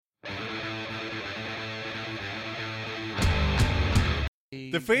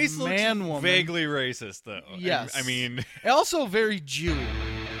The face looks man-woman. vaguely racist, though. Yes. I mean... Also very Jew.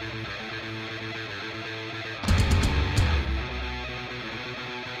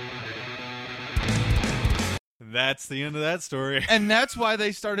 That's the end of that story. And that's why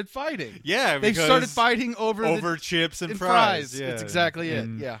they started fighting. Yeah, They because started fighting over chips and fries. Yeah. That's exactly it.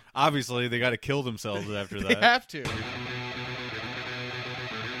 And Yeah. obviously, they got to kill themselves after They that. have to.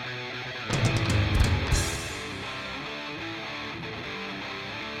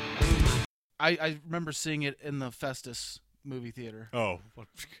 I remember seeing it in the Festus movie theater. Oh,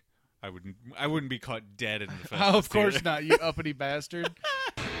 I wouldn't be caught dead in the Festus Oh, of course theater. not, you uppity bastard.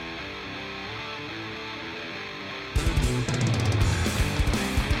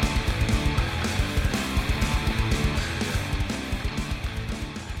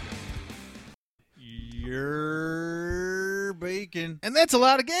 You're bacon. And that's a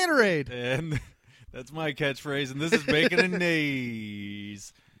lot of Gatorade. And that's my catchphrase. And this is Bacon and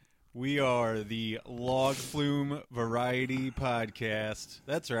Nays. We are the Log Flume Variety Podcast.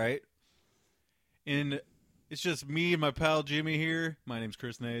 That's right. And it's just me and my pal Jimmy here. My name's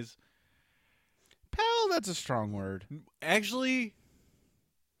Chris Nays. Pal, that's a strong word. Actually,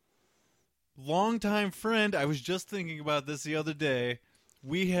 longtime friend. I was just thinking about this the other day.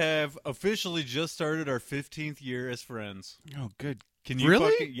 We have officially just started our 15th year as friends. Oh, good. Can you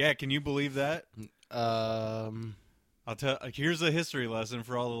Really? yeah, can you believe that? I'll tell. Here's a history lesson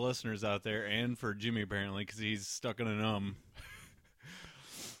for all the listeners out there, and for Jimmy apparently, because he's stuck in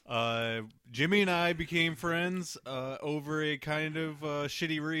Jimmy and I became friends over a kind of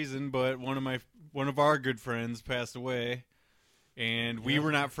shitty reason, but one of our good friends passed away, and we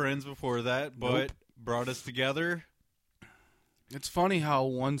were not friends before that, but brought us together. It's funny how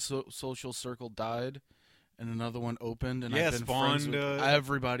one social circle died and another one opened, and Yeah, I've been friends spawned, with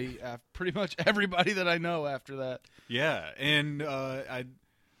everybody, pretty much everybody that I know after that. Yeah, and I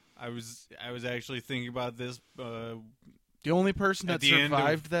was actually thinking about this. The only person At that the end of-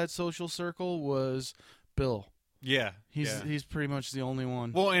 survived that social circle was Bill. Yeah, He's pretty much the only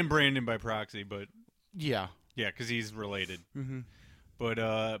one. well, and Brandon by proxy, but Yeah. yeah, because he's related. Mm-hmm. But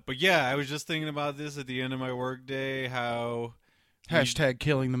yeah, I was just thinking about this at the end of my workday. How Hashtag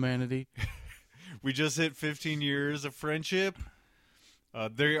killing the manatee. we just hit 15 years of friendship.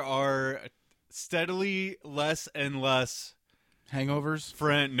 There are steadily less and less Hangovers.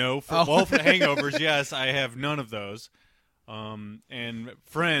 hangovers. Yes, I have none of those. And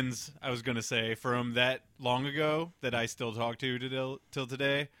friends, I was gonna say, from that long ago that I still talk to till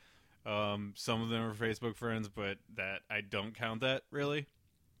today. Some of them are Facebook friends, but that I don't count that really.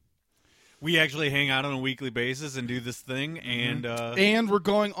 We actually hang out on a weekly basis and do this thing, and And we're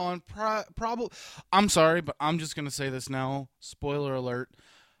going on probably. I'm sorry, but I'm just going to say this now. Spoiler alert.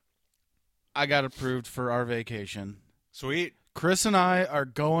 I got approved for our vacation. sweet. Chris and I are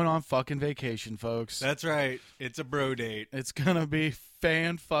going on fucking vacation, folks. That's right. It's a bro date. It's going to be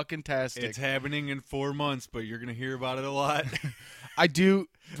fan-fucking-tastic. It's happening in 4 months, but you're gonna hear about it a lot. I do.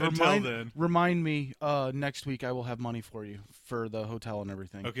 Until then. Remind me next week I will have money for you for the hotel and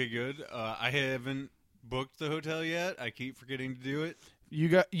everything. Okay, good. I haven't booked the hotel yet. I keep forgetting to do it.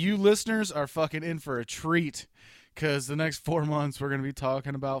 You listeners are fucking in for a treat, because the next 4 months we're going to be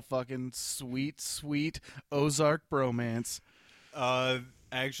talking about fucking sweet, sweet Ozark bromance.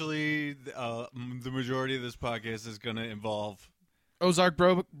 Actually, the majority of this podcast is going to involve Ozark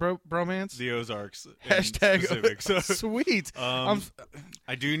bromance? the Ozarks. in Hashtag specific. So, sweet. I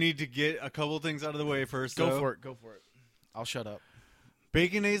do need to get a couple things out of the way first. Go though. for it. Go for it. I'll shut up.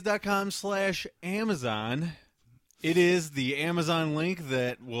 BaconA's.com/Amazon. It is the Amazon link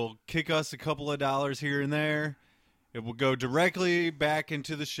that will kick us a couple of dollars here and there. It will go directly back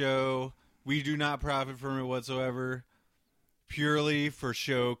into the show. We do not profit from it whatsoever. Purely for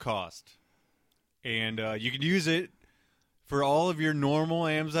show cost. And you can use it for all of your normal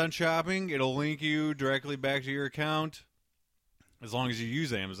Amazon shopping. It'll link you directly back to your account. As long as you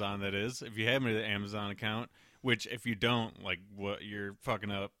use Amazon, that is. If you have an Amazon account, which if you don't, like, what, you're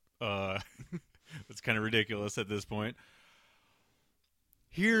fucking up. It's kind of ridiculous at this point.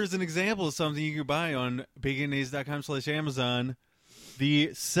 Here's an example of something you can buy on BaconA's.com/Amazon.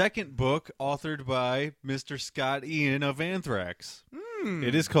 The second book authored by Mr. Scott Ian of Anthrax.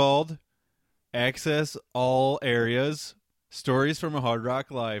 It is called Access All Areas, Stories from a Hard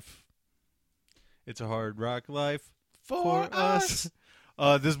Rock Life. It's a hard rock life for us.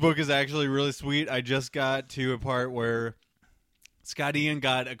 This book is actually really sweet. I just got to a part where Scott Ian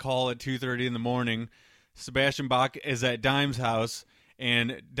got a call at 2:30 in the morning. Sebastian Bach is at Dime's house,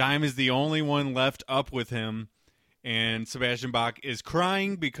 and Dime is the only one left up with him. And Sebastian Bach is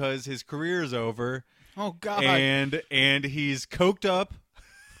crying because his career is over. Oh, God. And he's coked up.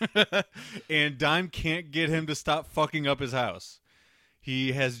 And Dime can't get him to stop fucking up his house.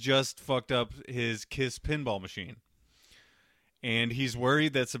 He has just fucked up his Kiss pinball machine. And he's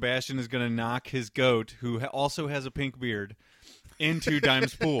worried that Sebastian is going to knock his goat, who also has a pink beard, into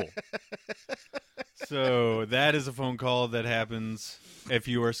Dime's pool. So that is a phone call that happens if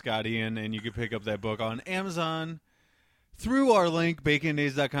you are Scott Ian, and you can pick up that book on Amazon through our link,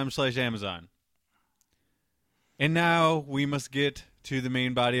 bacondays.com/Amazon. And now we must get to the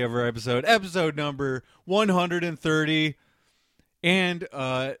main body of our episode number 130. And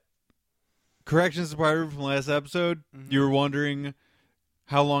corrections department from last episode, you were wondering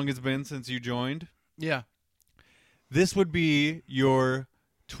how long it's been since you joined. Yeah. This would be your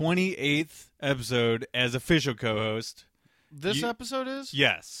 28th episode as official co-host. This episode is?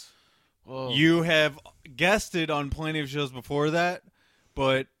 Yes. Whoa. You have guested on plenty of shows before that,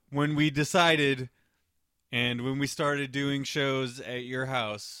 but when we decided and when we started doing shows at your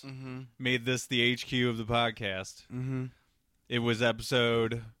house, made this the HQ of the podcast, it was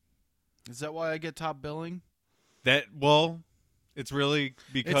episode... Is that why I get top billing? It's really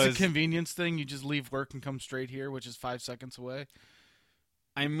because... It's a convenience thing. You just leave work and come straight here, which is 5 seconds away.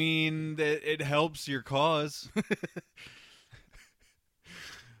 I mean, it helps your cause.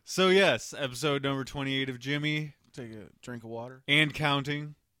 So, yes, episode number 28 of Jimmy. Take a drink of water. And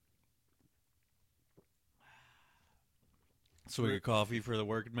counting. Swig of coffee for the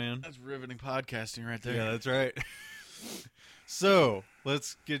working man. That's riveting podcasting right there. Yeah, that's right. So,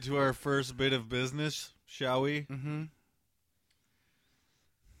 let's get to our first bit of business, shall we? Mm-hmm.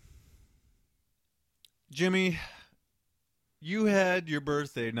 Jimmy, you had your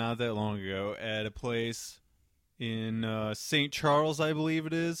birthday not that long ago at a place in St. Charles, I believe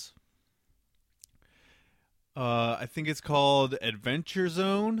it is. I think it's called Adventure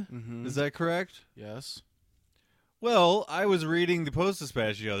Zone. Mm-hmm. Is that correct? Yes. Well, I was reading the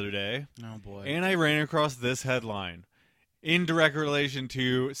Post-Dispatch the other day. Oh, boy. And I ran across this headline in direct relation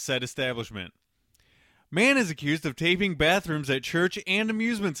to said establishment. Man is accused of taping bathrooms at church and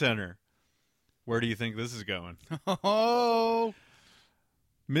amusement center. Where do you think this is going? Oh,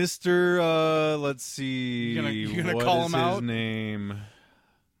 Mr. Let's see. You gonna what call is him his out? name?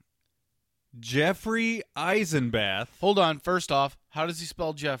 Jeffrey Eisenbath. hold on. First off, how does he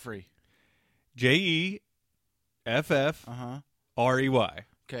spell Jeffrey? Jeffrey. Uh-huh.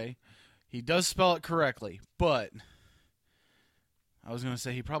 Okay. He does spell it correctly, but I was going to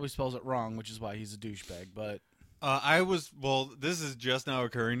say he probably spells it wrong, which is why he's a douchebag, but... This is just now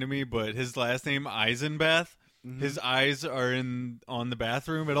occurring to me, but his last name, Eisenbath, his eyes are on the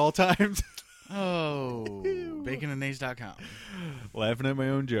bathroom at all times. Oh, baconandays.com. Laughing at my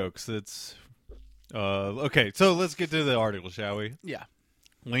own jokes. It's okay, so let's get to the article, shall we? Yeah.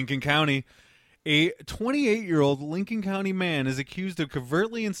 Lincoln County. A 28-year-old Lincoln County man is accused of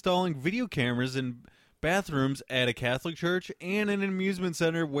covertly installing video cameras in bathrooms at a Catholic church and an amusement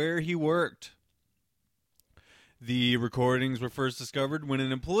center where he worked. The recordings were first discovered when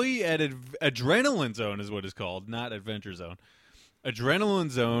an employee at Adrenaline Zone is what it's called, not Adventure Zone.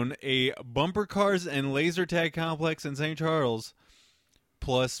 Adrenaline Zone, a bumper cars and laser tag complex in St. Charles,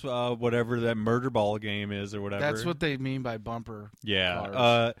 plus whatever that murder ball game is or whatever. That's what they mean by bumper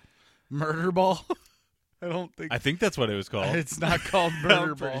cars. Murder ball? I think that's what it was called. It's not called murder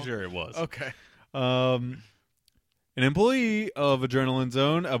I'm ball. pretty sure it was. Okay. An employee of Adrenaline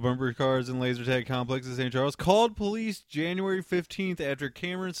Zone, a bumper cars and laser tag complex in St. Charles, called police January 15th after a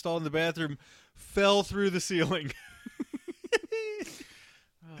camera installed in the bathroom fell through the ceiling.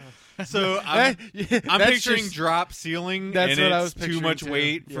 So I'm picturing drop ceiling, that's and what I it's was too much picturing, too.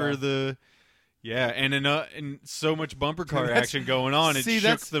 weight for the and so much bumper car action going on. It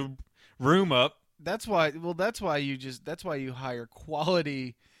shook the room up. That's why you hire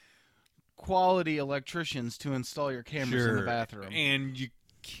quality electricians to install your cameras in the bathroom. And you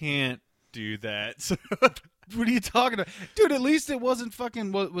can't do that. So what are you talking about? Dude, at least it wasn't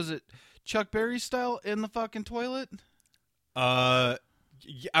fucking, what was it, Chuck Berry style in the fucking toilet? I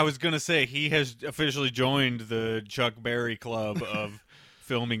was going to say, he has officially joined the Chuck Berry club of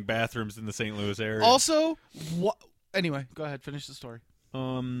filming bathrooms in the St. Louis area. Also, anyway, go ahead, finish the story.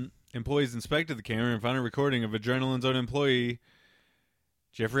 Employees inspected the camera and found a recording of Adrenaline's own employee,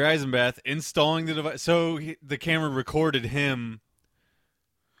 Jeffrey Eisenbath, installing the device. So the camera recorded him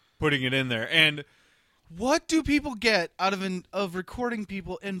putting it in there. And what do people get out of recording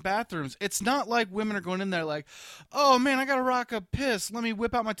people in bathrooms? It's not like women are going in there like, oh man, I gotta rock a piss. Let me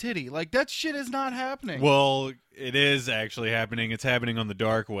whip out my titty. Like, that shit is not happening. Well, it is actually happening. It's happening on the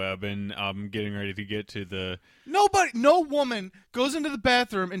dark web, and I'm getting ready to get to the... No woman goes into the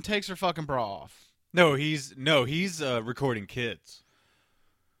bathroom and takes her fucking bra off. No, he's recording kids.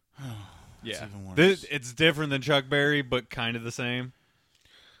 Yeah, even worse. it's different than Chuck Berry, but kind of the same.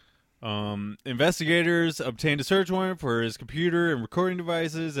 Investigators obtained a search warrant for his computer and recording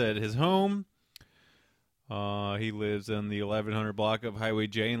devices at his home. He lives in the 1100 block of Highway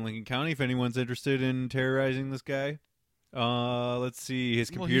J in Lincoln County. If anyone's interested in terrorizing this guy, let's see his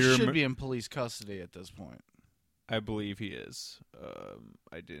computer. Well, he should be in police custody at this point. I believe he is.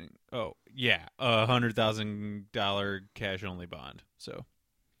 I didn't. Oh, yeah, $100,000 cash only bond. So,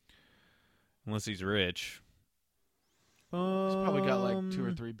 unless he's rich, He's probably got like 2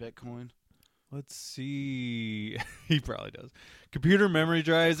 or 3 Bitcoin. Let's see. He probably does. Computer memory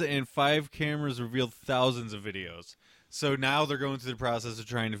drives and 5 cameras revealed thousands of videos. So now they're going through the process of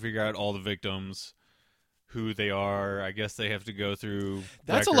trying to figure out all the victims, who they are. I guess they have to go through.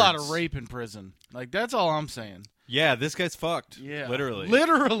 That's records. a lot of rape in prison. Like, that's all I'm saying. Yeah, this guy's fucked. Yeah.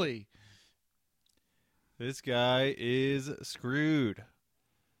 Literally. This guy is screwed.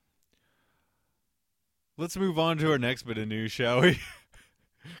 Let's move on to our next bit of news, shall we?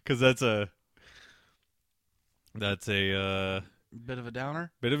 Because that's a Bit of a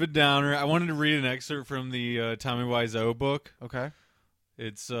downer. bit of a downer. I wanted to read an excerpt from the Tommy Wiseau book. Okay.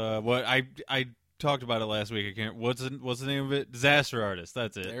 It's what I talked about it last week. I can't. What's the name of it? Disaster Artist.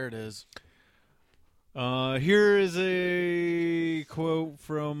 That's it. There it is. Here is a quote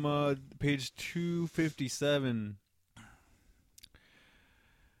from page 257.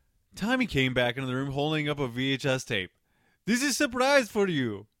 Tommy came back into the room holding up a VHS tape. This is a surprise for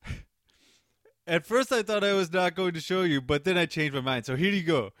you. At first I thought I was not going to show you, but then I changed my mind. So here you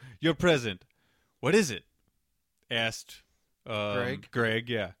go. Your present. What is it? Asked Greg,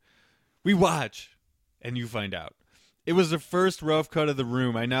 yeah. We watch, and you find out. It was the first rough cut of The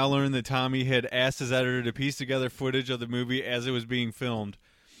Room. I now learned that Tommy had asked his editor to piece together footage of the movie as it was being filmed.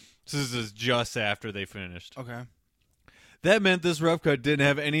 So this is just after they finished. Okay. That meant this rough cut didn't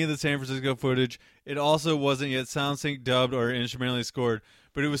have any of the San Francisco footage. It also wasn't yet sound sync, dubbed, or instrumentally scored,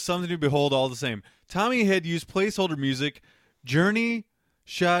 but it was something to behold all the same. Tommy had used placeholder music, Journey,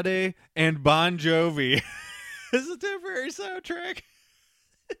 Sade, and Bon Jovi as a temporary soundtrack.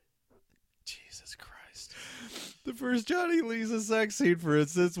 Jesus Christ. The first Johnny Lisa sex scene, for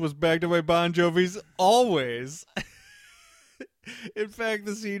instance, was backed up by Bon Jovi's Always. In fact,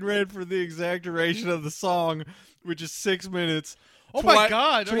 the scene ran for the exact duration of the song, which is 6 minutes. Oh my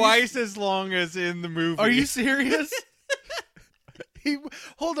God. Twice as long as in the movie. Are you serious?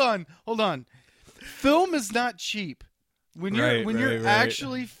 Hold on. Film is not cheap. When you're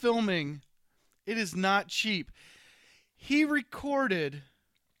actually filming, it is not cheap. He recorded,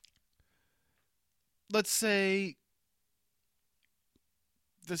 let's say,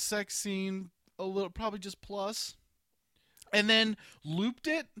 the sex scene a little, probably just plus, and then looped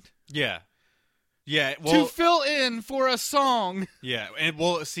it. Yeah. Yeah. Well, to fill in for a song. Yeah. And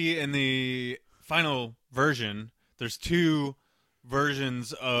we'll see in the final version, there's 2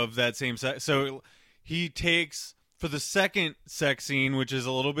 versions of that same sex. So he takes, for the second sex scene, which is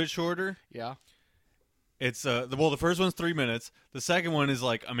a little bit shorter. Yeah. It's the first one's 3 minutes. The second one is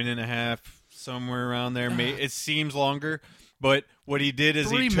like a minute and a half, somewhere around there. It seems longer, but what he did is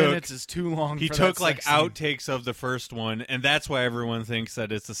 3 minutes is too long. He for took that like sex scene. outtakes of the first one, and that's why everyone thinks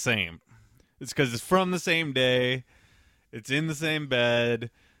that it's the same. It's because it's from the same day. It's in the same bed.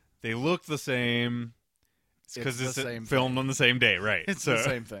 They look the same. It's because it's filmed on the same day, right? It's the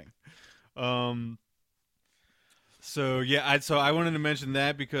same thing. So yeah, I wanted to mention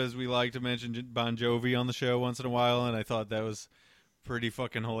that because we like to mention Bon Jovi on the show once in a while, and I thought that was pretty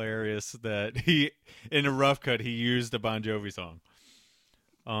fucking hilarious that he, in a rough cut, he used a Bon Jovi song.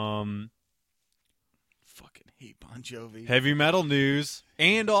 Fucking hate Bon Jovi. Heavy metal news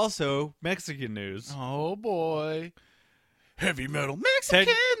and also Mexican news. Oh boy, heavy metal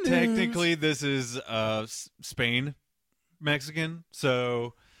Mexican news. Technically, this is Spain Mexican,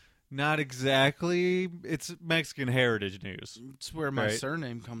 so. Not exactly. It's Mexican heritage news. It's where my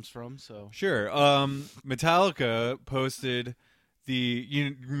surname comes from, so. Sure. Metallica posted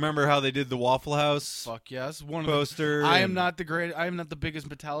you remember how they did the Waffle House Fuck yes. poster? I am not the biggest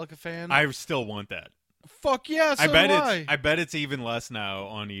Metallica fan. I still want that. Fuck yes. Yeah, I bet it's even less now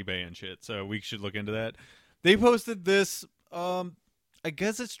on eBay and shit, so we should look into that. They posted this, I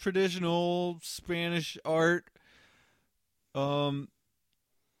guess it's traditional Spanish art.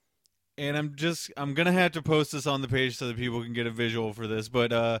 And I'm gonna have to post this on the page so that people can get a visual for this.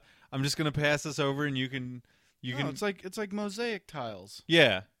 But I'm just gonna pass this over, and you can. It's like mosaic tiles.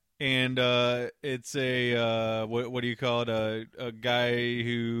 Yeah, and it's a what do you call it? A guy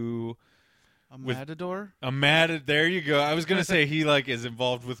who matador. There you go. I was gonna say he like is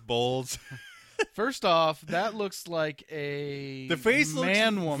involved with bowls. First off, that looks like a The face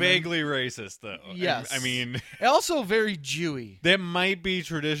man looks woman. vaguely racist, though. Yes. I mean, Also very Jewy. that might be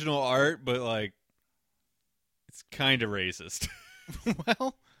traditional art, but like, it's kind of racist.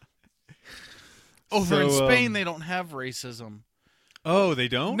 Well, over in So, Spain, they don't have racism. Oh, they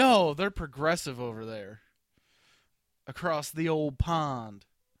don't? No, they're progressive over there. Across the old pond.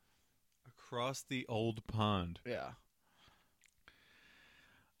 Across the old pond. Yeah.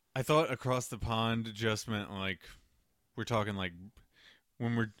 I thought across the pond just meant like we're talking like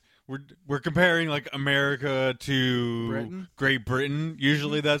when we're comparing like America to Britain? Great Britain.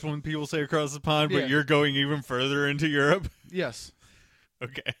 Usually that's when people say across the pond, but Yeah. you're going even further into Europe. Yes.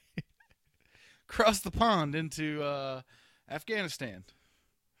 Okay. Across the pond into Afghanistan.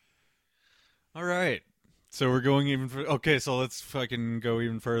 All right. So we're going even okay, so let's fucking go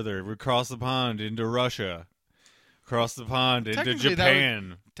even further. We cross the pond into Russia. Cross the pond into Technically,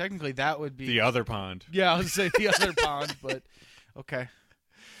 Japan. Technically, that would be... The other pond. Yeah, I would say the other pond, but okay.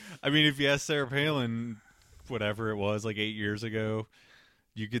 I mean, if you ask Sarah Palin, whatever it was, like 8 years ago,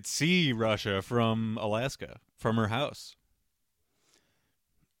 you could see Russia from Alaska, from her house.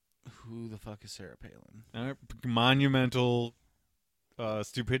 Who the fuck is Sarah Palin? Monumental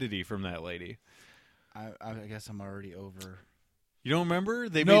stupidity from that lady. I guess I'm already over. You don't remember?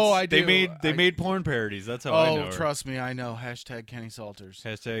 They No, made, I do. They I- made porn parodies. That's how I know her. Trust me, I know. Hashtag Kenny Salters.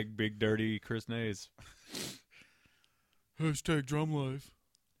 Hashtag Big Dirty Chris Nays. Hashtag Drum Life.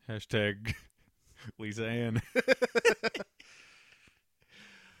 Hashtag Lisa Ann.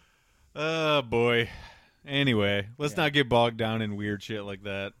 Oh, boy. Anyway, let's Yeah. not get bogged down in weird shit like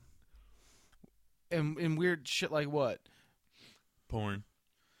that. And weird shit like what? Porn.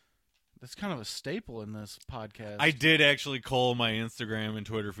 That's kind of a staple in this podcast. I did actually cull my Instagram and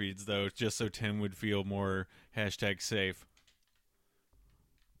Twitter feeds, though, just so Tim would feel more hashtag safe.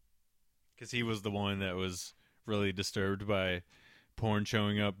 Because he was the one that was really disturbed by porn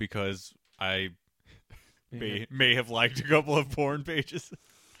showing up because I may have liked a couple of porn pages.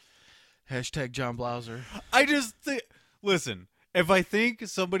 Hashtag John Blauser. I just think, listen, if I think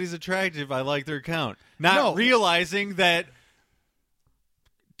somebody's attractive, I like their account. Not No. realizing that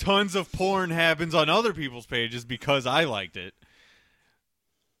tons of porn happens on other people's pages because I liked it.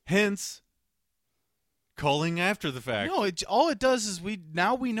 Hence, calling after the fact. No, all it does is we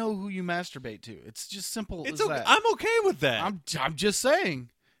know who you masturbate to. It's just simple It's as okay. that. I'm okay with that. I'm just saying.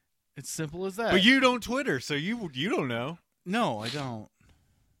 It's simple as that. But you don't Twitter, so you don't know. No, I don't.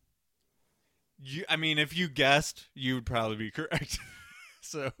 I mean, if you guessed, you would probably be correct.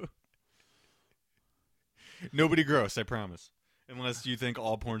 So, nobody gross, I promise. Unless you think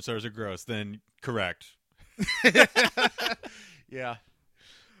all porn stars are gross, then correct. Yeah.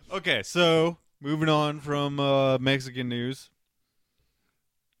 Okay, so moving on from Mexican news.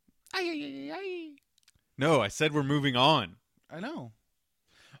 No, I said we're moving on. I know.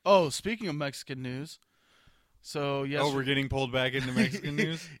 Oh, speaking of Mexican news. So, yes. Oh, we're getting pulled back into Mexican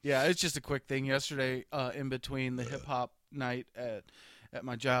news? Yeah, it's just a quick thing. Yesterday, in between the hip hop night at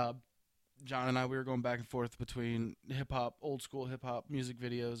my job, John and I, we were going back and forth between hip hop, old school hip hop music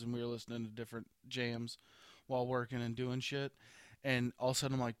videos, and we were listening to different jams while working and doing shit. And all of a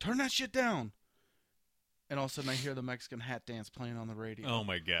sudden, I'm like, turn that shit down. And all of a sudden, I hear the Mexican hat dance playing on the radio. Oh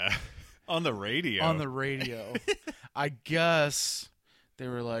my god. On the radio. On the radio. I guess they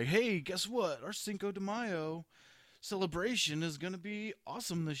were like, hey, guess what? Our Cinco de Mayo celebration is going to be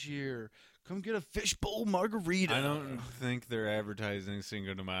awesome this year. Come get a fishbowl margarita. I don't think they're advertising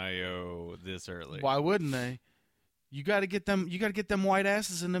Cinco de Mayo this early. Why wouldn't they? You got to get them white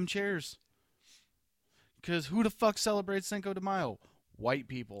asses in them chairs. Cuz who the fuck celebrates Cinco de Mayo? White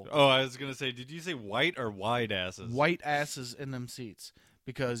people. Oh, I was going to say, did you say white or wide asses? White asses in them seats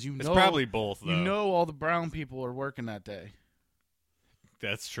because It's probably both, though. You know all the brown people are working that day.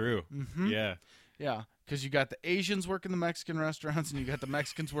 That's true. Mm-hmm. Yeah. Yeah, because you got the Asians working the Mexican restaurants and you got the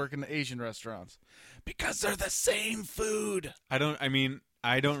Mexicans working the Asian restaurants. Because they're the same food. I don't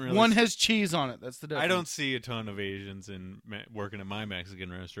really... One has cheese on it. That's the difference. I don't see a ton of Asians working at my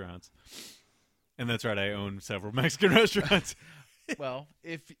Mexican restaurants. And that's right, I own several Mexican restaurants. Well,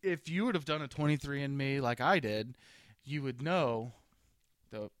 if you would have done a 23andMe like I did, you would know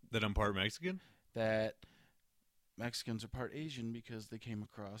That I'm part Mexican? that Mexicans are part Asian because they came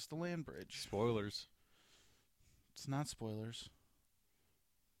across the land bridge. Spoilers. It's not spoilers.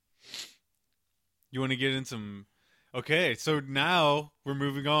 You want to get in some... Okay, so now we're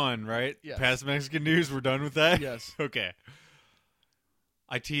moving on, right? Yes. Past Mexican news, we're done with that? Yes. Okay.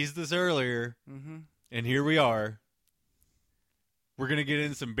 I teased this earlier, Mm-hmm. and here we are. We're going to get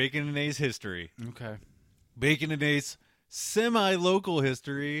into some Bacon and Ace history. Okay. Bacon and Ace semi-local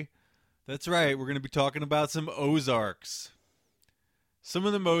history That's right. We're going to be talking about some Ozarks. Some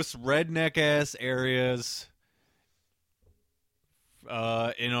of the most redneck-ass areas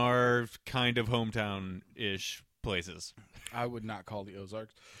in our kind of hometown-ish places. I would not call the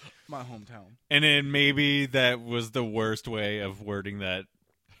Ozarks my hometown. And then maybe that was the worst way of wording that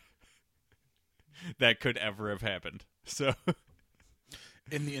could ever have happened. So,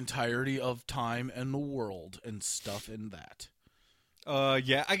 In the entirety of time and the world and stuff in that.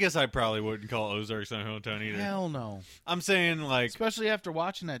 yeah, I guess I probably wouldn't call Ozarks my hometown either. Hell no. I'm saying, like, Especially after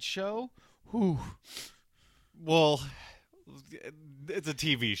watching that show. Whew. well, it's a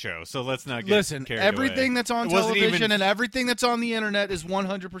TV show, so let's not get Listen, carried everything away. that's on It wasn't television even- and everything that's on the internet is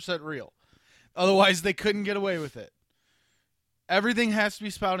 100% real. Otherwise, they couldn't get away with it. Everything has to be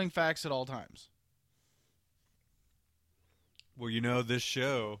spouting facts at all times. Well, you know, this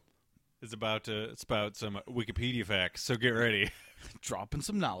show is about to spout some Wikipedia facts, so get ready. Dropping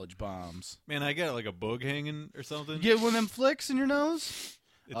some knowledge bombs. Man, I got like a bug hanging or something. You get one of them flicks in your nose?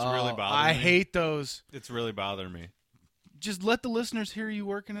 It's really bothering I me. hate those. It's really bothering me. Just let the listeners hear you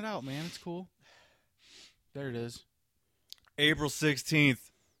working it out, man. It's cool. There it is. April 16th.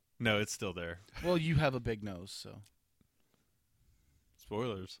 No, it's still there. Well, you have a big nose, so.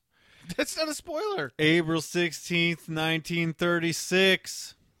 Spoilers. That's not a spoiler. April 16th,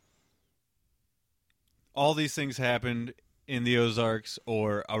 1936. All these things happened in the Ozarks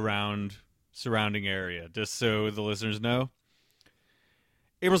or around surrounding area, just so the listeners know.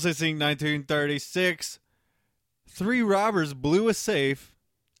 April 16th, 1936. 3 robbers blew a safe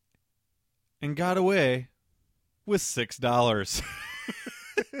and got away with $6.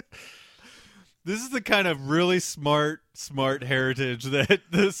 This is the kind of really smart heritage that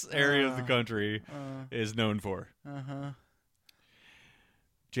this area of the country is known for. Uh-huh.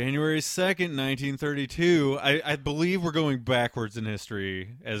 January 2nd, 1932. I believe we're going backwards in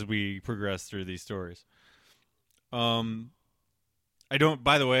history as we progress through these stories. I don't,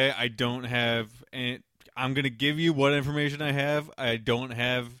 by the way, I don't have, I'm going to give you what information I have. I don't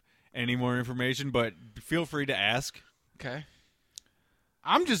have any more information, but feel free to ask. Okay.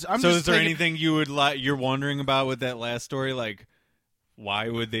 I'm so just is there taking- anything you're wondering about with that last story? Like, why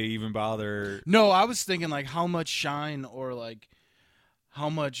would they even bother? No, I was thinking like how much shine or like how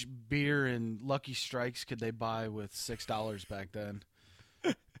much beer and Lucky Strikes could they buy with $6 back then?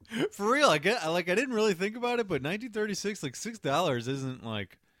 For real, I didn't really think about it, but 1936, like $6 isn't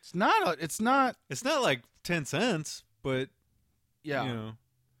like, It's not. It's not. it's not like 10 cents, but Yeah. you know,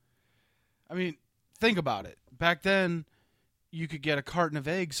 I mean, think about it. Back then, you could get a carton of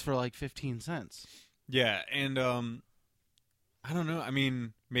eggs for like 15 cents. yeah, and I don't know. I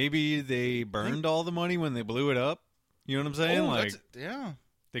mean, maybe they burned all the money when they blew it up. You know what I'm saying? Like, yeah.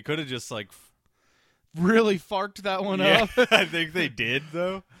 they could have just like, Really farked that one yeah, up. I think they did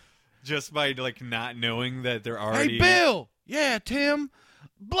though, just by like not knowing that they're already. Hey, Bill. Yeah, Tim.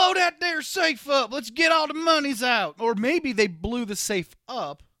 Blow that there safe up. Let's get all the monies out. Or maybe they blew the safe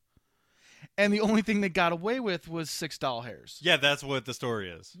up, and the only thing they got away with was $6 hairs. Yeah, that's what the story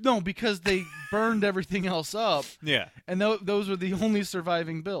is. No, because they burned everything else up, Yeah, and those were the only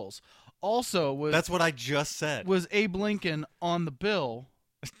surviving bills. Also, that's what I just said. was Abe Lincoln on the bill.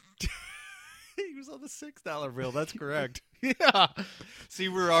 He was on the $6 bill. That's correct. Yeah. See,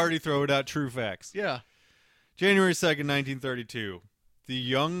 we're already throwing out true facts. Yeah. January 2nd, 1932. The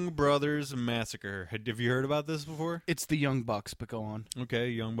Young Brothers Massacre. Have you heard about this before? It's the Young Bucks, but go on. Okay,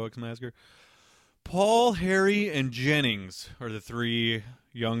 Young Bucks Massacre. Paul, Harry, and Jennings are the 3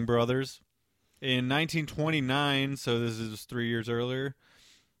 young brothers. In 1929, so this is 3 years earlier,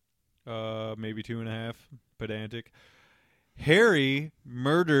 maybe 2.5, pedantic, Harry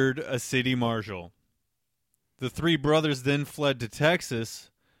murdered a city marshal. The 3 brothers then fled to Texas,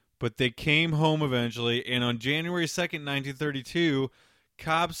 but they came home eventually, and on January 2nd, 1932,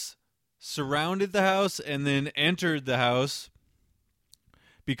 cops surrounded the house and then entered the house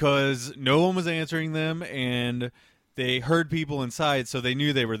because no one was answering them, and they heard people inside, so they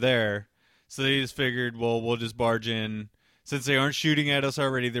knew they were there. So they just figured, well, we'll just barge in. Since they aren't shooting at us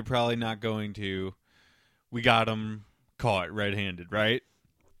already, they're probably not going to. We got them caught red-handed, right?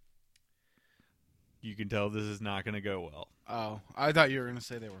 You can tell this is not going to go well. Oh, I thought you were going to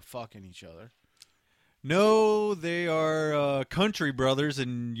say they were fucking each other. No, they are country brothers,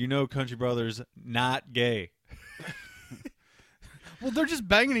 and you know country brothers not gay. Well, they're just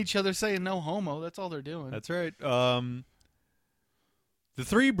banging each other saying no homo. That's all they're doing. That's right. The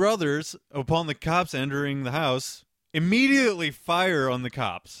 3 brothers, upon the cops entering the house, immediately fire on the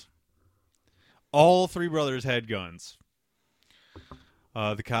cops. All 3 brothers had guns.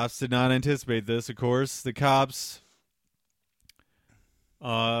 The cops did not anticipate this, of course. The cops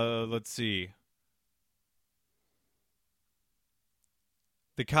Let's see.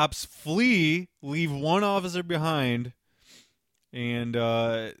 The cops flee, leave one officer behind, and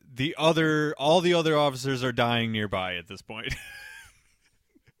all the other officers are dying nearby at this point.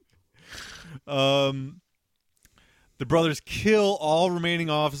 The brothers kill all remaining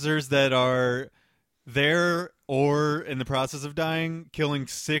officers that are there or in the process of dying, killing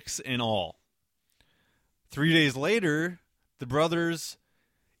 6 in all. 3 days later, the brothers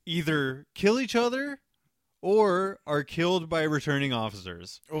either kill each other or are killed by returning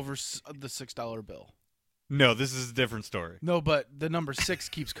officers. Over the $6 bill. No, this is a different story. No, but the number 6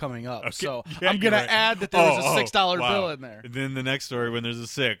 keeps coming up. Okay. So Yeah, I'm going you're to right. add that there was a $6 wow. bill in there. And then the next story, when there's a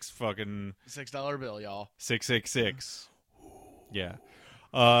 6, fucking $6 bill, y'all. 666. Yeah.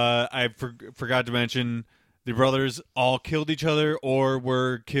 I forgot to mention the brothers all killed each other or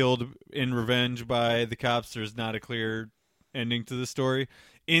were killed in revenge by the cops. There's not a clear ending to the story.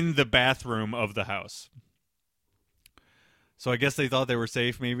 In the bathroom of the house. So I guess they thought they were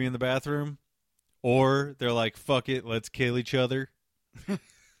safe maybe in the bathroom. Or they're like, fuck it, let's kill each other. Because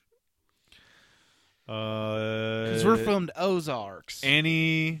we're from the Ozarks.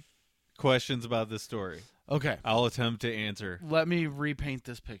 Any questions about this story? Okay. I'll attempt to answer. Let me repaint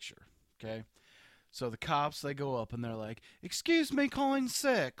this picture, okay? So the cops, they go up and they're like, "Excuse me, calling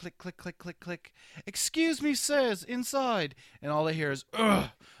sick." Click, click, click, click, click. "Excuse me, says inside." And all they hear is, "Ugh,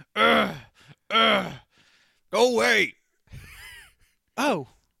 ugh, ugh." Go away! "Oh,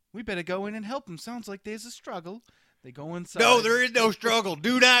 we better go in and help him. Sounds like there's a struggle." They go inside. No, there is no struggle.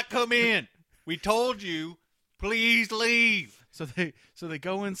 Do not come in. We told you. Please leave. So they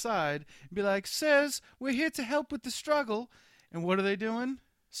go inside and be like, "Says, we're here to help with the struggle." And what are they doing?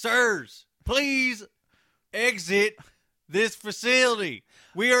 Sirs, please exit this facility.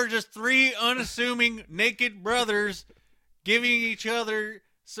 We are just 3 unassuming naked brothers giving each other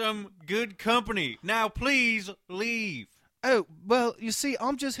some good company. Now please leave. "Oh, well, you see,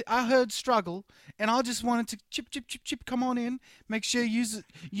 I heard struggle, and I just wanted to chip, come on in, make sure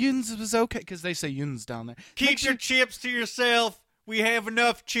Yuns was okay," because they say Yuns down there. Keep your chips to yourself. We have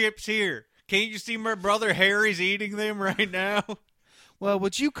enough chips here. Can't you see my brother Harry's eating them right now? "Well,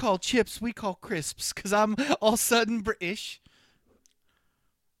 what you call chips, we call crisps, because I'm all sudden British."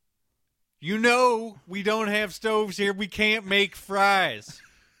 You know we don't have stoves here. We can't make fries.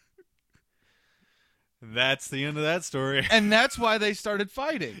 That's the end of that story. And that's why they started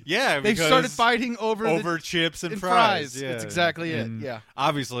fighting. Yeah, They because started fighting over chips and and fries. fries. Yeah. That's exactly it, And yeah.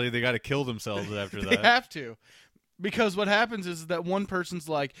 Obviously, they got to kill themselves after They that. have to. Because what happens is that one person's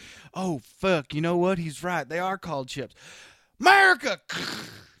like, "Oh, fuck, you know what? He's right. They are called chips. America!"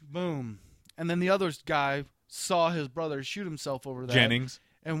 Boom. And then the other guy saw his brother shoot himself over that. Jennings.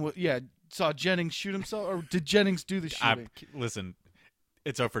 And saw Jennings shoot himself? Or did Jennings do the shooting? Listen,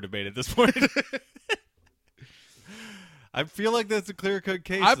 it's up for debate at this point. I feel like that's a clear-cut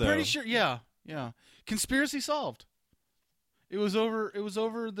case, I'm though. pretty sure, yeah. Conspiracy solved. It was over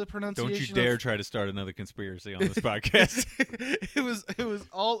the pronunciation. Don't you dare try to start another conspiracy on this podcast. It was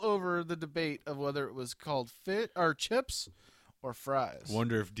all over the debate of whether it was called fit or chips or fries.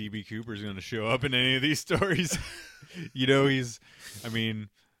 Wonder if DB Cooper's going to show up in any of these stories. You know, let's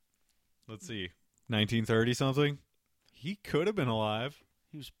see, 1930 something. He could have been alive.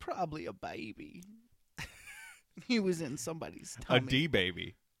 He was probably a baby. He was in somebody's tummy. A D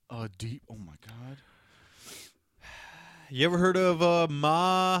baby. A D. Oh my God. You ever heard of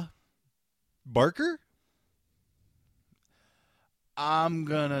Ma Barker? I'm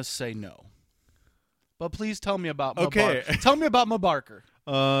gonna say no. But please tell me about Ma Okay. Barker. Tell me about Ma Barker.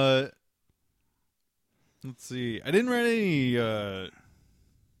 Let's see. I didn't write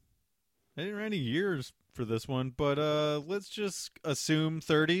any years for this one, but let's just assume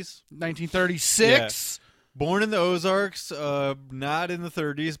 30s. 1936. Born in the Ozarks, not in the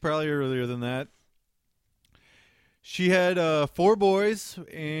 30s, probably earlier than that. She had 4 boys,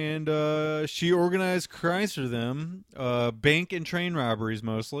 and she organized crimes for them, bank and train robberies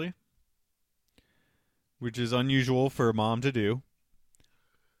mostly, which is unusual for a mom to do.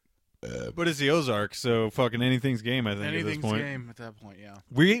 But it's the Ozarks, so fucking anything's game, I think, Anything's at this point. game at that point, yeah.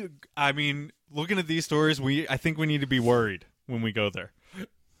 I mean, looking at these stories, I think we need to be worried when we go there.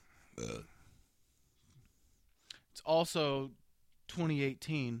 It's also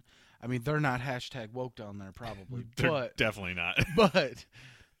 2018. I mean, they're not hashtag woke down there, probably. They're definitely not. But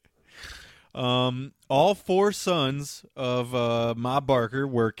all 4 sons of Ma Barker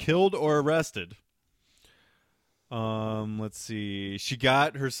were killed or arrested. Let's see. She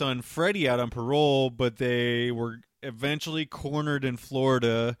got her son Freddie out on parole, but they were eventually cornered in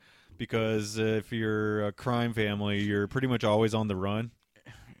Florida because if you're a crime family, you're pretty much always on the run.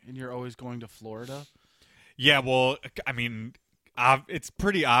 And you're always going to Florida? Yeah, well, I mean, it's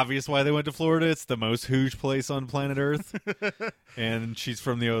pretty obvious why they went to Florida. It's the most huge place on planet Earth. And she's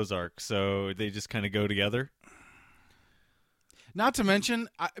from the Ozarks, so they just kind of go together. Not to mention,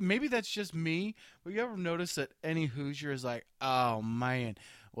 maybe that's just me, but you ever notice that any Hoosier is like, oh, man,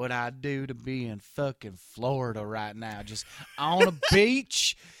 what I do to be in fucking Florida right now, just on a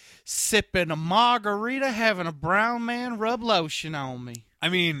beach, sipping a margarita, having a brown man rub lotion on me. I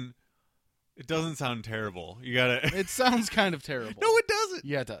mean, it doesn't sound terrible. You gotta. It sounds kind of terrible. No, it doesn't.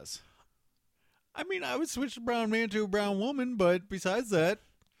 Yeah, it does. I mean, I would switch a brown man to a brown woman, but besides that,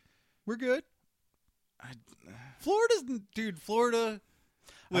 we're good. Florida's, dude, Florida.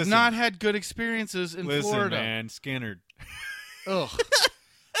 I've not had good experiences in Florida. Man, Skinnerd. Ugh.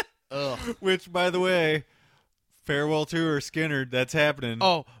 Ugh. Which, by the way, farewell tour, Skinnerd. That's happening.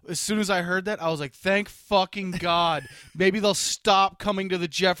 Oh, as soon as I heard that, I was like, thank fucking God. Maybe they'll stop coming to the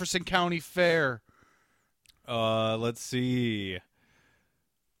Jefferson County Fair. Let's see.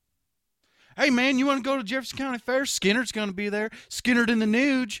 Hey, man, you want to go to Jefferson County Fair? Skinner's going to be there. Skinnerd in the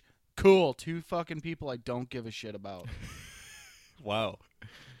Nuge. Cool. 2 fucking people I don't give a shit about. Wow.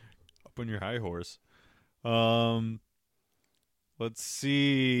 Up on your high horse. Let's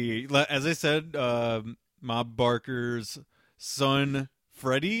see. As I said, Mob Barker's son,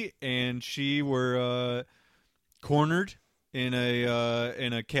 Freddie, and she were cornered in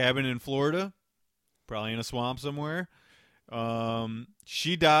a cabin in Florida, probably in a swamp somewhere.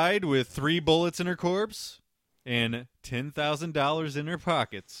 She died with 3 bullets in her corpse and $10,000 in her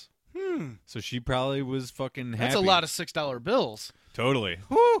pockets. So she probably was fucking happy. That's a lot of $6 bills. Totally.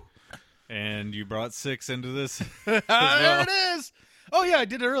 Woo! And you brought 6 into this. There it is. Oh yeah, I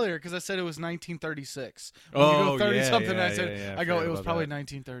did it earlier because I said it was 1936. When you go 30 something, I said I go. It was probably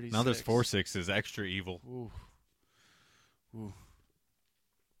 1936. Now there's 4 6s. Extra evil. Ooh. Ooh.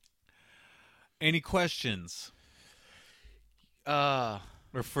 Any questions Uh,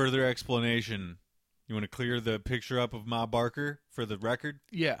 or further explanation? You want to clear the picture up of Ma Barker for the record?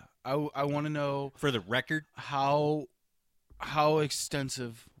 yeah. I want to know For the record? how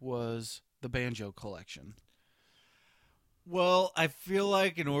extensive was the banjo collection. Well, I feel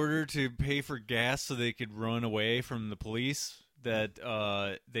like in order to pay for gas so they could run away from the police, that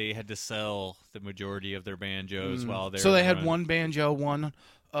they had to sell the majority of their banjos while they were So they had running. one banjo, one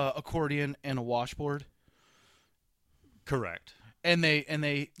accordion, and a washboard. Correct. And they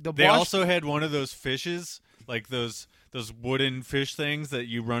also had one of those fishes, like those wooden fish things that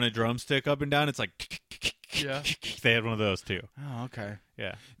you run a drumstick up and down. It's like Yeah. They had one of those too. Oh, okay.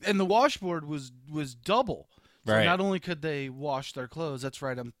 Yeah. And the washboard was double. So Right. not only could they wash their clothes, that's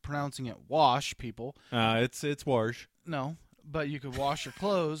right, I'm pronouncing it wash, people. It's wash. No, but you could wash your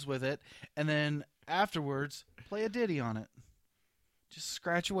clothes with it, and then afterwards play a ditty on it. Just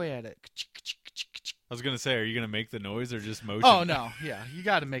scratch away at it. I was gonna say, are you gonna make the noise or just motion? Oh no, yeah, you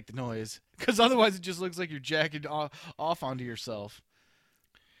got to make the noise because otherwise it just looks like you're jacking off onto yourself.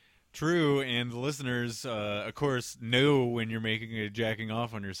 True, and the listeners, of course, know when you're making a jacking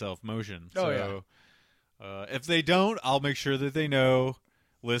off on yourself motion. Oh, so, if they don't, I'll make sure that they know.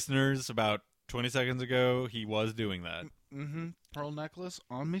 Listeners, about 20 seconds ago, he was doing that. Mm-hmm. Pearl necklace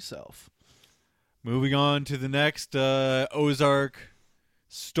on myself. Moving on to the next Ozark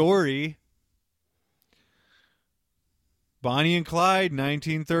story. Bonnie and Clyde,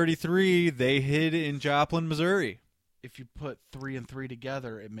 1933. They hid in Joplin, Missouri. If you put 3 and 3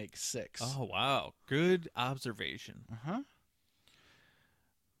 together, it makes 6. Oh, wow. Good observation. Uh-huh.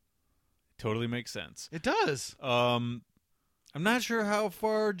 Totally makes sense. It does. I'm not sure how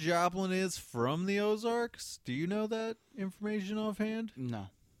far Joplin is from the Ozarks. Do you know that information offhand? No.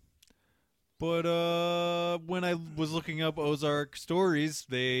 But when I was looking up Ozark stories,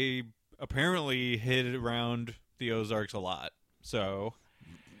 they apparently hid around the Ozarks a lot. So,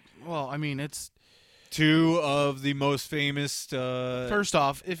 Well, I mean, it's... 2 of the most famous... First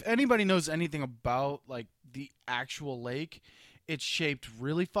off, if anybody knows anything about, like, the actual lake, it's shaped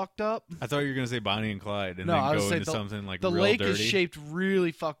really fucked up. I thought you were going to say Bonnie and Clyde and No, I then was go saying into something like the real lake dirty. is shaped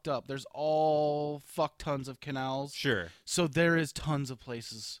really fucked up. There's all fuck tons of canals. Sure. So there is tons of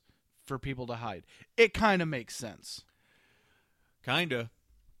places for people to hide. It kind of makes sense. Kinda.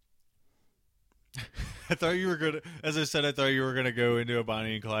 I thought you were gonna, as I said, I thought you were gonna go into a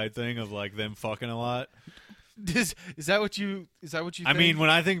Bonnie and Clyde thing of like them fucking a lot. Is that what you think? I mean, when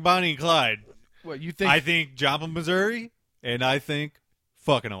I think Bonnie and Clyde, what you think? I think Joplin, Missouri, and I think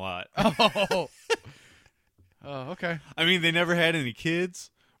fucking a lot. Oh. Oh, okay. I mean, they never had any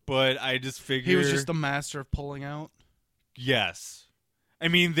kids, but I just figured He was just the master of pulling out. Yes. I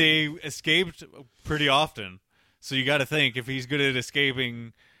mean, they escaped pretty often, so you got to think if he's good at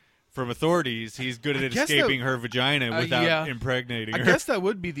escaping from authorities, he's good at guess escaping her vagina without yeah. impregnating I her. guess that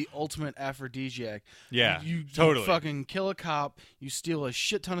would be the ultimate aphrodisiac. Yeah, you totally. fucking kill a cop, you steal a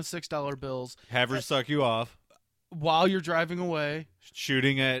shit ton of $6 bills Have her suck you off, while you're driving away.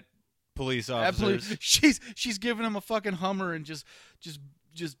 shooting at police officers, She's giving him a fucking Hummer and just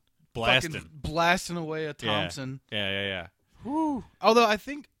blasting. fucking blasting away a Thompson. Yeah. Whew. Although I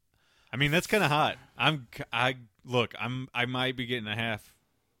think I mean, that's kind of hot. I might be getting a half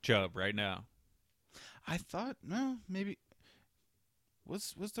chub right now. I thought maybe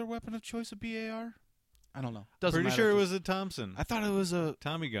was their weapon of choice a BAR? I don't know. Doesn't Pretty matter. sure it was a Thompson. I thought it was a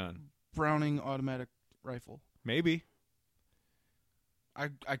Tommy gun. Browning automatic rifle. Maybe.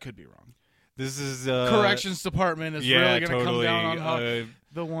 I could be wrong. This is Corrections department is really going to totally, come down on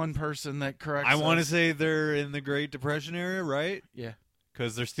the one person that corrects. I want to say they're in the Great Depression era, right? Yeah.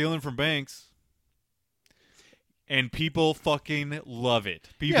 Because they're stealing from banks. And people fucking love it.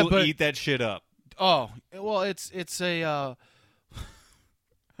 People eat that shit up. Oh, well, it's a. I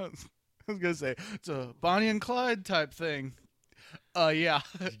was gonna say it's a Bonnie and Clyde type thing. Yeah.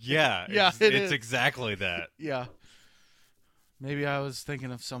 Yeah. Yeah, it's exactly that. Yeah. Maybe I was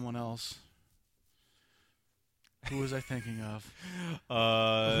thinking of someone else. Who was I thinking of? Who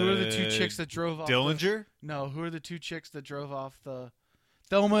are the two chicks that drove off? Dillinger? No, who are the two chicks that drove off the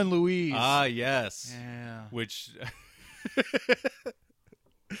Thelma and Louise? Ah, yes. Yeah. Which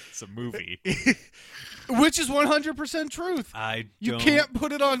it's a movie. Which is 100% truth. You can't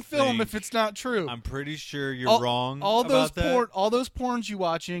put it on film if it's not true. I'm pretty sure you're wrong. All those that. all those porns you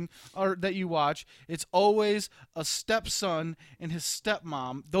watching or that you watch, it's always a stepson and his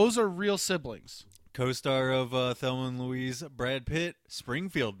stepmom. Those are real siblings. Co-star of Thelma and Louise, Brad Pitt,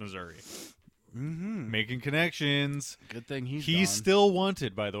 Springfield, Missouri. Mm-hmm. Making connections. Good thing he's gone. Still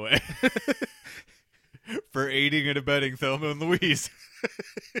wanted, by the way, for aiding and abetting Thelma and Louise.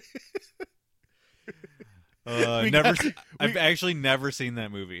 I've actually never seen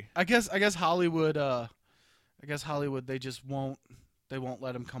that movie. I guess Hollywood. They just won't. They won't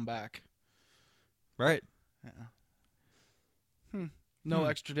let him come back. Right. Yeah. No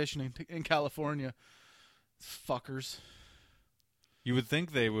extradition in California. Fuckers. You would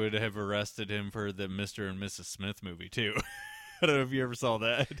think they would have arrested him for the Mr. and Mrs. Smith movie too. I don't know if you ever saw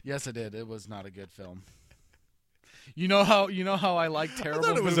that. Yes, I did. It was not a good film. You know how I like terrible. I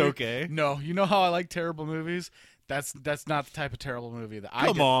thought it was okay. No, you know how I like terrible movies. That's not the type of terrible movie that I.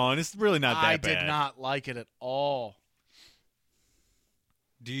 Come on, it's really not that bad. I did not like it at all.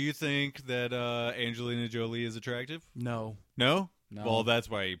 Do you think that Angelina Jolie is attractive? No. No? No. Well, that's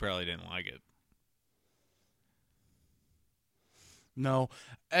why you probably didn't like it. No.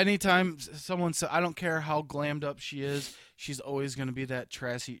 Anytime someone says, I don't care how glammed up she is, she's always going to be that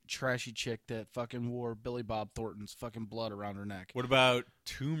trashy chick that fucking wore Billy Bob Thornton's fucking blood around her neck. What about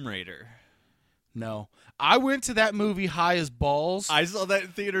Tomb Raider? No. I went to that movie high as balls. I saw that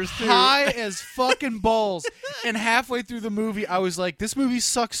in theaters too. High as fucking balls. And halfway through the movie, I was like, this movie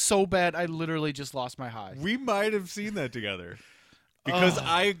sucks so bad, I literally just lost my high. We might have seen that together. Because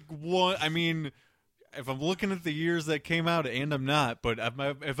I mean, if I'm looking at the years that came out, and I'm not, but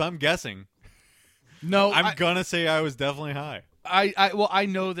if I'm guessing, no, I'm gonna say I was definitely high. I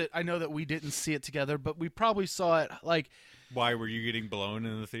know that we didn't see it together, but we probably saw it like. Why were you getting blown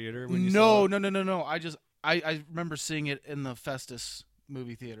in the theater when you saw it? No. I remember seeing it in the Festus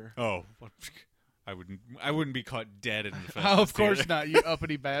movie theater. Oh, I wouldn't be caught dead in the Festus of course theater. not, you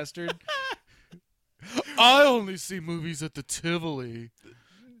uppity bastard. I only see movies at the Tivoli.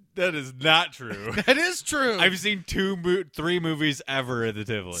 That is not true. That is true. I've seen 3 movies ever at the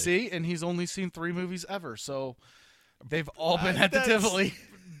Tivoli. See, and he's only seen 3 movies ever, so they've all been at the Tivoli.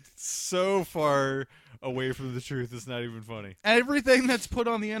 So far away from the truth, it's not even funny. Everything that's put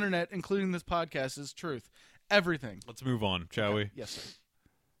on the internet, including this podcast, is truth. Everything. Let's move on, shall we? Yes, sir.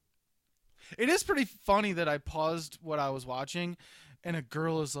 It is pretty funny that I paused what I was watching, and a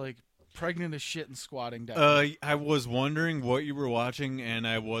girl is like pregnant as shit and squatting down. I was wondering what you were watching, and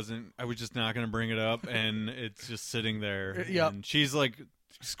I was just not going to bring it up, and it's just sitting there. Yep. And she's like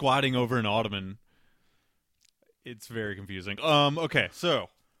squatting over an ottoman. It's very confusing. Okay, so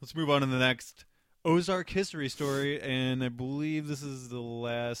let's move on to the next Ozark history story, and I believe this is the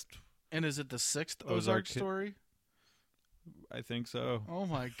last. And is it the 6th Ozark story? I think so. Oh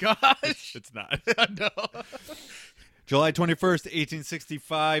my gosh. It's not. No. July 21st,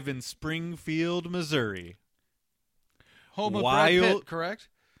 1865 in Springfield, Missouri. Home of Brad Pitt, correct?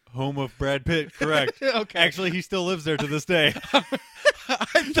 Home of Brad Pitt, correct. Okay. Actually, he still lives there to this day.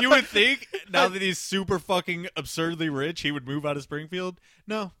 You would think, now that he's super fucking absurdly rich, he would move out of Springfield.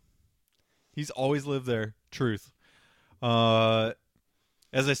 No. He's always lived there. Truth.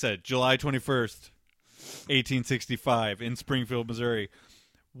 As I said, July 21st, 1865, in Springfield, Missouri.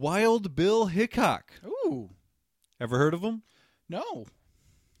 Wild Bill Hickok. Ooh. Ever heard of him? No.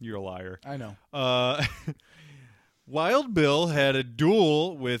 You're a liar. I know. Wild Bill had a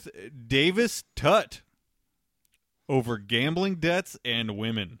duel with Davis Tutt over gambling debts and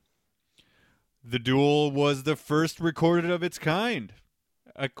women. The duel was the first recorded of its kind,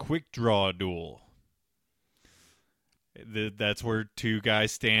 a quick draw duel. That's where two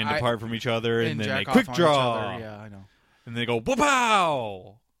guys stand apart from each other and then they quick draw. Yeah, I know. And they go,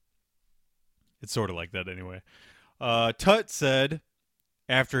 "Pow!" It's sort of like that anyway. Tutt said,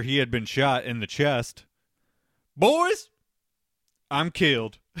 after he had been shot in the chest, "Boys, I'm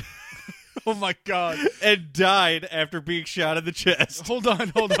killed." Oh, my God. And died after being shot in the chest. Hold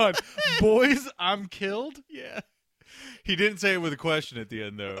on. Boys, I'm killed? Yeah. He didn't say it with a question at the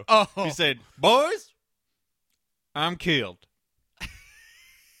end, though. Oh. He said, "Boys, I'm killed."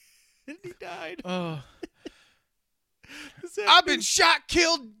 And he died. Oh. I've been shot,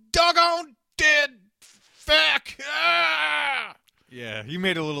 killed, doggone, dead, fuck. Ah! Yeah, he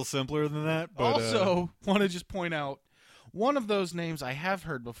made it a little simpler than that. But, also, want to just point out, one of those names I have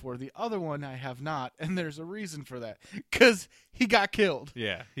heard before, the other one I have not, and there's a reason for that. Because he got killed.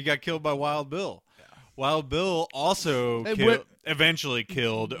 yeah, he got killed by Wild Bill. Yeah. Wild Bill also eventually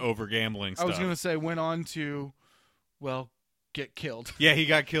killed over gambling stuff. I was going to say, went on to, well, get killed. Yeah, he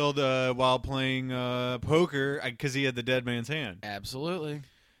got killed while playing poker because he had the dead man's hand. Absolutely.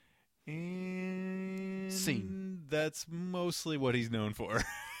 And Scene. That's mostly what he's known for.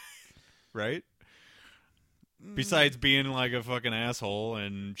 Right? Besides being like a fucking asshole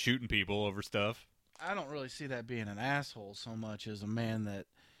and shooting people over stuff. I don't really see that being an asshole so much as a man that,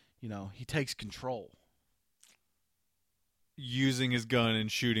 he takes control. Using his gun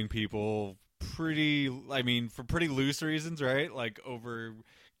and shooting people for pretty loose reasons, right? Like over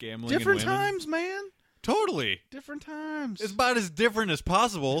gambling Different and women. times, man. Totally. Different times. It's about as different as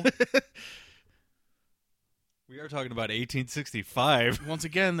possible. We are talking about 1865. Once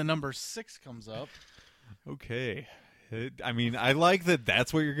again, the number 6 comes up. Okay. I like that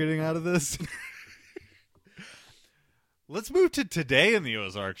that's what you're getting out of this. Let's move to today in the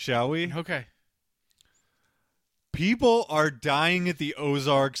Ozarks, shall we? Okay. People are dying at the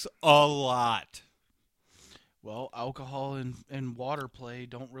Ozarks a lot. Well, alcohol and water play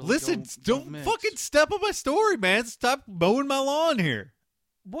don't really Listen, don't mix. fucking step on my story, man. Stop mowing my lawn here.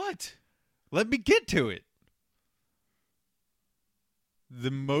 What? Let me get to it.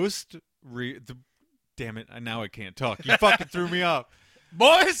 Damn it, now I can't talk. You fucking threw me off.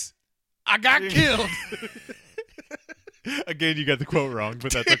 Boys, I got killed. Again, you got the quote wrong,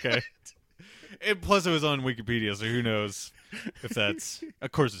 but that's okay. And plus, it was on Wikipedia, so who knows if that's...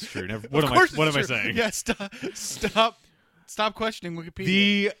 Of course it's true. What am I saying? Yeah, stop questioning Wikipedia.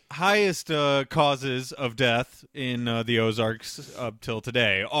 The highest causes of death in the Ozarks up till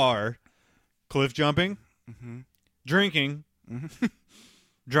today are cliff jumping, drinking,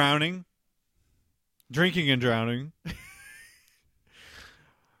 drowning, drinking and drowning,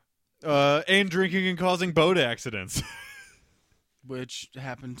 and drinking and causing boat accidents. Which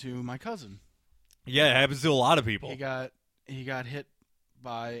happened to my cousin. Yeah, it happens to a lot of people. He got hit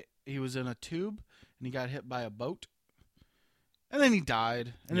by... He was in a tube, and he got hit by a boat. And then he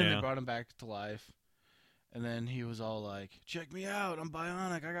died, and then they brought him back to life. And then he was all like, "Check me out, I'm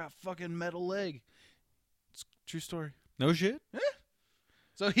bionic, I got fucking metal leg." It's a true story. No shit? Yeah.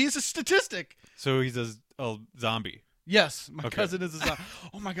 So he's a statistic. So he's a zombie. Yes, my cousin is a zombie.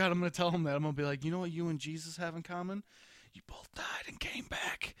 Oh my God, I'm going to tell him that. I'm going to be like, you know what you and Jesus have in common? You both died and came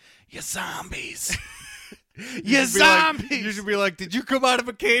back. You zombies. You zombies. You should be like, did you come out of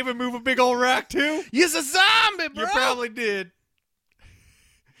a cave and move a big old rock too? You're a zombie, bro. You probably did.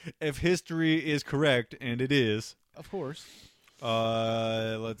 If history is correct, and it is. Of course.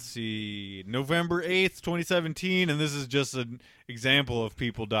 Let's see. November 8th, 2017, and this is just an example of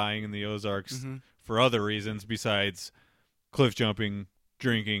people dying in the Ozarks for other reasons besides cliff jumping,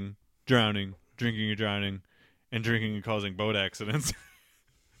 drinking, drowning, drinking and drowning, and drinking and causing boat accidents.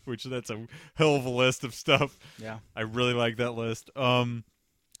 Which that's a hell of a list of stuff. Yeah. I really like that list. November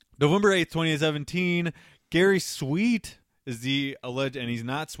 8th, 2017, Gary Sweet is the alleged, and he's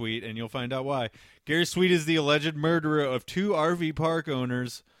not sweet, and you'll find out why. Gary Sweet is the alleged murderer of 2 RV park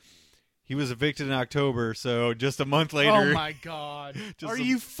owners. He was evicted in October, so just a month later... Oh, my God. Are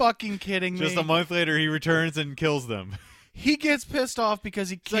you fucking kidding me? Just a month later, he returns and kills them. He gets pissed off because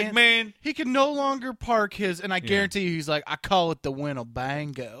he can't... Like, man... He can no longer park his... And I guarantee you, he's like, I call it the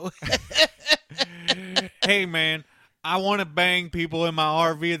Winnebago. Hey, man, I want to bang people in my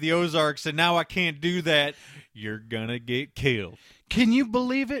RV at the Ozarks, and now I can't do that. You're gonna get killed. Can you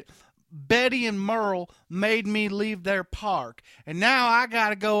believe it? Betty and Merle made me leave their park, and now I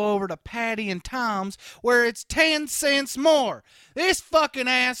gotta go over to Patty and Tom's where it's 10 cents more. This fucking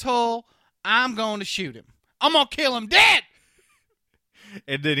asshole, I'm going to shoot him. I'm gonna kill him dead.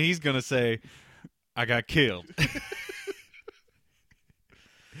 And then he's going to say, I got killed.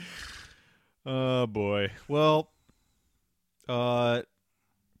 Oh, boy. Well,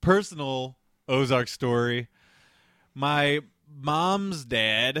 personal Ozark story. My mom's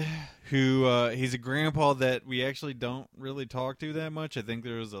dad, who he's a grandpa that we actually don't really talk to that much. I think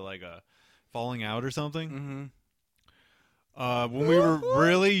there was a falling out or something. Mm-hmm. When we were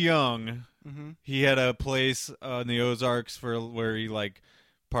really young, Mm-hmm. he had a place in the Ozarks where he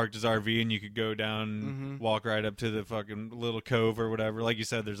parked his RV and you could go down, walk right up to the fucking little cove or whatever. Like you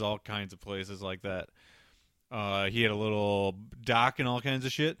said, there's all kinds of places like that. He had a little dock and all kinds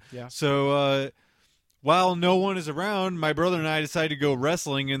of shit. Yeah. So while no one is around, my brother and I decided to go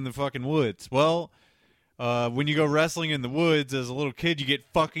wrestling in the fucking woods. Well, when you go wrestling in the woods as a little kid, you get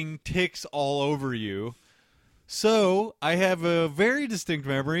fucking ticks all over you. So I have a very distinct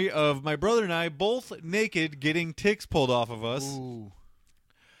memory of my brother and I both naked getting ticks pulled off of us. Ooh.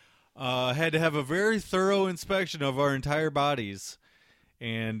 Had to have a very thorough inspection of our entire bodies.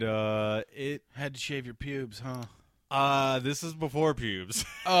 And it Had to shave your pubes, huh? this is before pubes.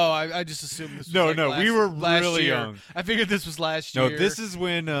 Oh, I just assumed this was No, like no, we were last really year. young. I figured this was last No, year. this is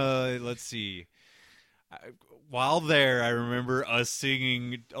when, let's see. While there, I remember us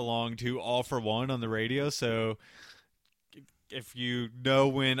singing along to All for One on the radio. So if you know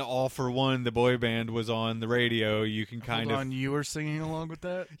when All for One, the boy band, was on the radio, you can Hold on, you were singing along with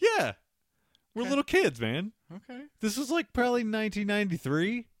that? Yeah. We're Okay. little kids, man. Okay. This was probably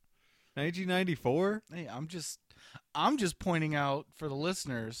 1993, 1994. Hey, I'm just pointing out for the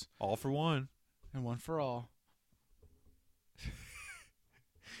listeners, All for One. and one for all.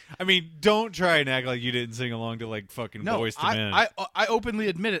 I mean, don't try and act like you didn't sing along to fucking No, Boys to Men. I openly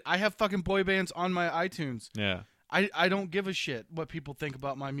admit it. I have fucking boy bands on my iTunes. Yeah. I don't give a shit what people think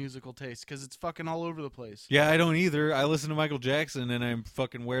about my musical taste because it's fucking all over the place. Yeah, I don't either. I listen to Michael Jackson and I'm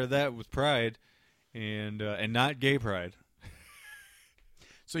fucking wear that with pride and not gay pride.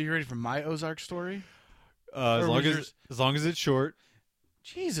 So you ready for my Ozark story? As Or long was as yours- as long as it's short.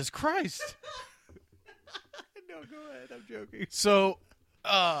 Jesus Christ. No, go ahead. I'm joking. So,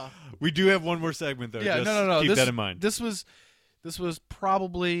 We do have one more segment though. yeah, Just no. keep this, that in mind. This was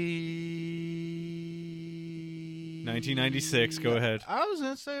probably 1996. Go ahead. I was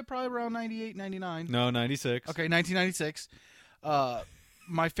gonna say probably around 98, 99. No, 96. Okay, 1996.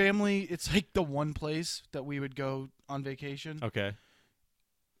 My family, it's like the one place that we would go on vacation Okay.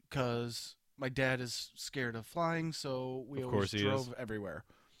 because my dad is scared of flying, so we Of always course he drove is. everywhere.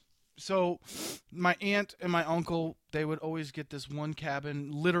 So my aunt and my uncle, they would always get this one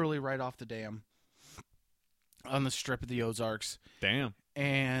cabin literally right off the dam on the strip of the Ozarks. Damn.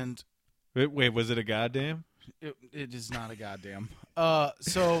 And Wait, was it a goddamn? it is not a goddamn.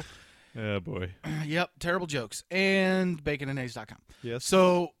 So, Oh boy. yep, terrible jokes. And baconandeggs.com. Yes.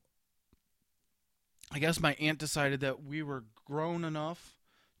 So I guess my aunt decided that we were grown enough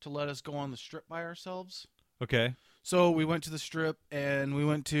to let us go on the strip by ourselves. Okay. So we went to the strip and we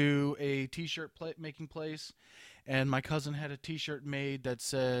went to a t-shirt making place, and my cousin had a t-shirt made that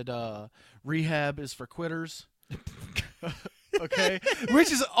said rehab is for quitters. Okay.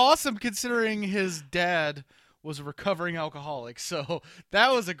 Which is awesome considering his dad was a recovering alcoholic. So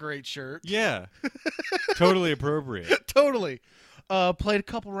that was a great shirt. Yeah. Totally appropriate. Totally. Played a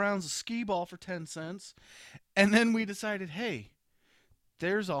couple rounds of skee ball for 10 cents. And then we decided, hey,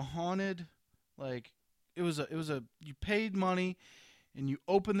 there's a haunted, it was a you paid money and you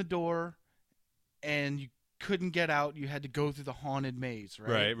opened the door and you couldn't get out. You had to go through the haunted maze,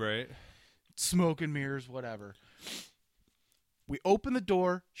 right? Right. Smoke and mirrors, whatever. We open the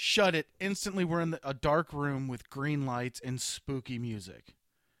door, shut it. Instantly, we're in a dark room with green lights and spooky music.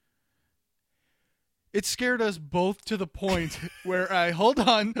 It scared us both to the point where I hold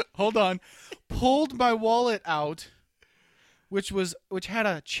on, pulled my wallet out, which had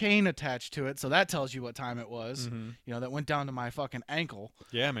a chain attached to it, so that tells you what time it was. Mm-hmm. You know, that went down to my fucking ankle.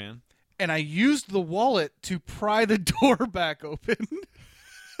 Yeah, man. And I used the wallet to pry the door back open.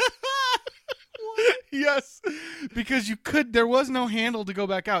 Yes, because there was no handle to go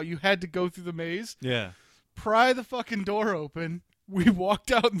back out. You had to go through the maze. Yeah. Pry the fucking door open. We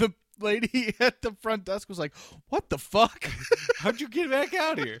walked out, and the lady at the front desk was like, "What the fuck?" How'd you get back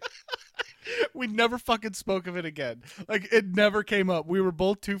out here? We never fucking spoke of it again. It never came up. We were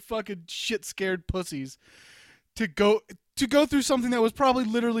both too fucking shit scared pussies to go through something that was probably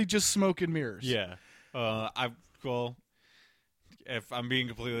literally just smoke and mirrors. Yeah. if I'm being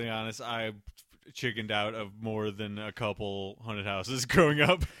completely honest, I chickened out of more than a couple haunted houses growing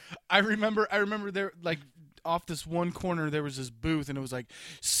up. I remember there, like, off this one corner there was this booth and it was like,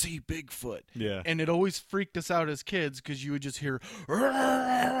 see Bigfoot. Yeah. And it always freaked us out as kids because you would just hear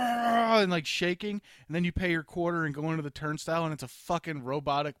and like shaking, and then you pay your quarter and go into the turnstile and it's a fucking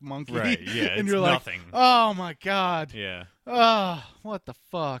robotic monkey. Right, yeah, And it's you're nothing. like, oh my God. Yeah. Oh, what the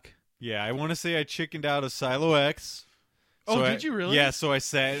fuck? Yeah, I want to say I chickened out of Silo X. Oh, did you really? Yeah, so I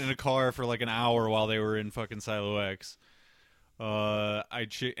sat in a car for like an hour while they were in fucking Silo X.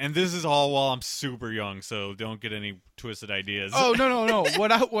 And this is all while I'm super young, so don't get any twisted ideas. Oh, no.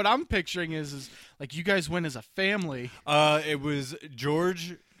 What I'm picturing is like you guys went as a family. It was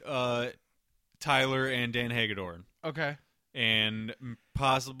George, Tyler, and Dan Hagedorn, Okay. and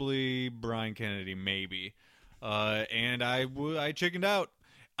possibly Brian Kennedy, maybe. And I chickened out.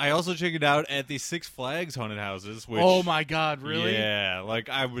 I also chickened out at the Six Flags haunted houses. Which, Oh my God, really? Yeah, like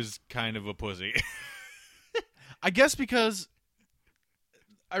I was kind of a pussy. I guess because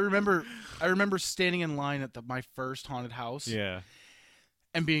I remember standing in line at my first haunted house. Yeah,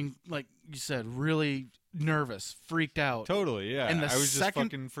 And being, like you said, really nervous, freaked out. totally. Yeah, And I was just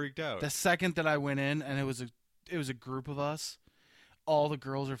fucking freaked out. The second that I went in, and it was a group of us, all the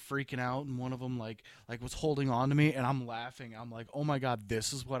girls are freaking out, and one of them like was holding on to me, and I'm laughing. I'm like, oh my God,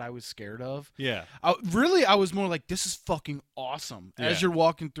 this is what I was scared of. Yeah, I was more like, this is fucking awesome. Yeah. As you're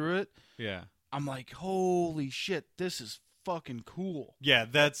walking through it, yeah. I'm like, holy shit, this is fucking cool. Yeah,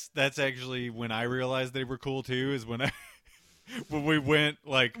 that's actually when I realized they were cool too. Is when when we went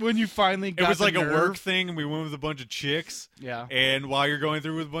like When you finally got it was the like a work nerve. thing, and we went with a bunch of chicks. Yeah. And while you're going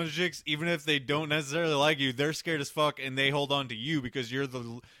through with a bunch of chicks, even if they don't necessarily like you, they're scared as fuck, and they hold on to you because you're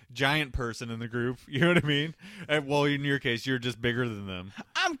the giant person in the group. You know what I mean? And, well, in your case, you're just bigger than them.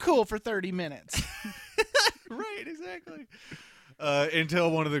 I'm cool for 30 minutes. Right, exactly. Until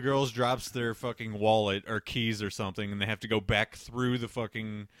one of the girls drops their fucking wallet or keys or something, and they have to go back through the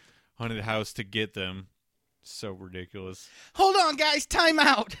fucking haunted house to get them. So ridiculous. Hold on, guys, time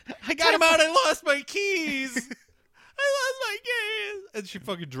out. I got Time out, I lost my keys. I lost my keys. And she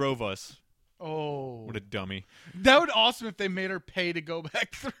fucking drove us. Oh. What a dummy. That would be awesome if they made her pay to go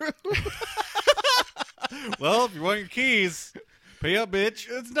back through. Well, if you want your keys, pay up, bitch.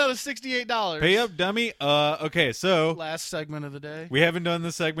 It's another $68. Pay up, dummy. Okay, so Last segment of the day. we haven't done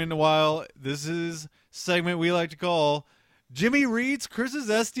this segment in a while. This is a segment we like to call Jimmy Reads Chris's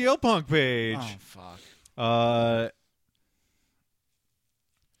STL Punk page. Oh, fuck. I'm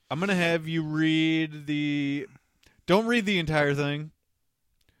gonna have you read don't read the entire thing.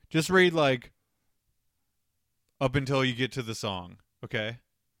 Just read like up until you get to the song, okay?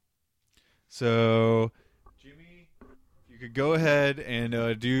 So, Jimmy, you could go ahead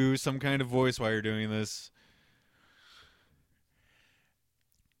and do some kind of voice while you're doing this.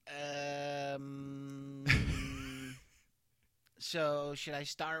 So, should I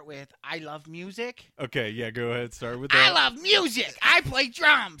start with I love music? Okay, yeah, go ahead. Start with I that. love music. I play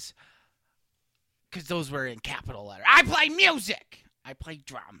drums. Because those were in capital letter. I play music. I play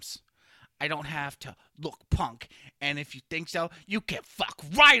drums. I don't have to look punk. And if you think so, you can fuck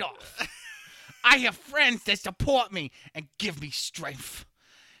right off. I have friends that support me and give me strength.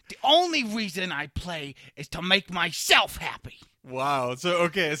 The only reason I play is to make myself happy. Wow. So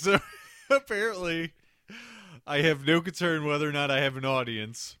apparently I have no concern whether or not I have an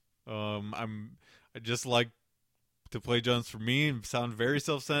audience. I just like to play drums for me and sound very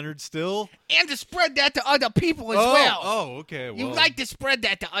self-centered still. And to spread that to other people as well. Oh, okay. Well, You like to spread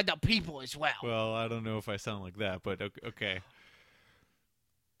that to other people as well. Well, I don't know if I sound like that, but okay.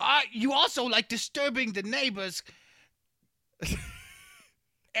 You also like disturbing the neighbors.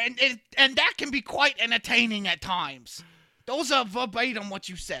 and that can be quite entertaining at times. Those are verbatim what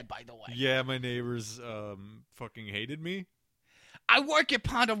you said, by the way. Yeah, my neighbors fucking hated me. I work at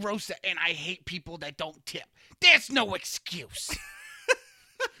Ponderosa, and I hate people that don't tip. There's no excuse.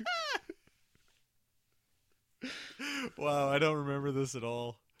 Wow, I don't remember this at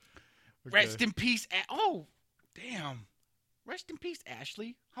all. Okay. Rest in peace. Oh, damn. Rest in peace,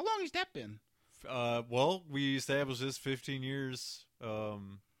 Ashley. How long has that been? Well, we established this 15 years.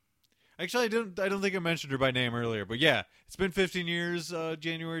 Actually, I don't think I mentioned her by name earlier, but yeah, it's been 15 years,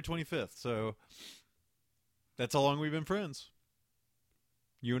 January 25th. So that's how long we've been friends.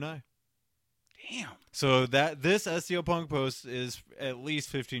 You and I. Damn. So this SEO Punk post is at least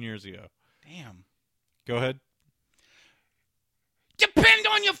 15 years ago. Damn. Go ahead. Depend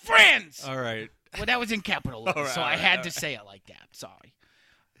on your friends. All right. Well, that was in capital letters, All right, so I all had right, to say it like that. Sorry.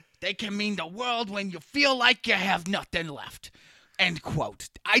 They can mean the world when you feel like you have nothing left. End quote.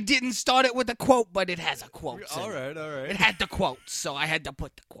 I didn't start it with a quote, but it has a quote. All right. It had the quotes, so I had to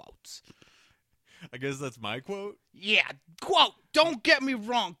put the quotes. I guess that's my quote. Yeah, quote. Don't get me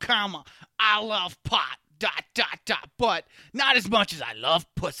wrong, comma. I love pot. ... But not as much as I love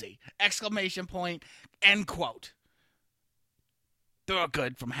pussy! Exclamation point. End quote. They're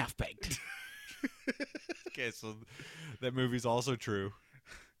good from Half Baked. Okay, so that movie's also true.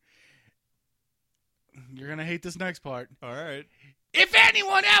 You're gonna hate this next part. All right. If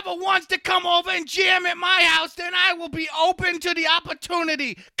anyone ever wants to come over and jam at my house, then I will be open to the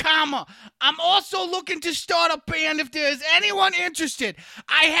opportunity, comma. I'm also looking to start a band if there is anyone interested.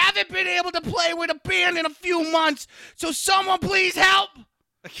 I haven't been able to play with a band in a few months, so someone please help.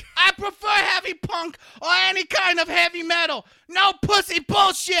 I prefer heavy punk or any kind of heavy metal. No pussy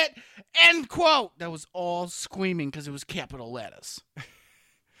bullshit. End quote. That was all screaming because it was capital letters.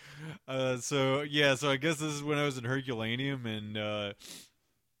 So I guess this is when I was in Herculaneum and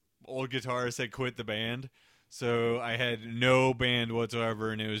old guitarist had quit the band, so I had no band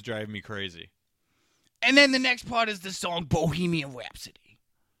whatsoever, and it was driving me crazy. And then the next part is the song Bohemian Rhapsody.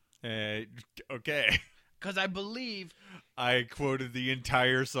 Okay. Because I believe I quoted the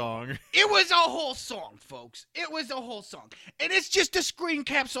entire song. it was a whole song, folks. It was a whole song. And it's just a screen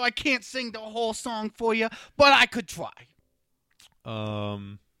cap, so I can't sing the whole song for you, but I could try.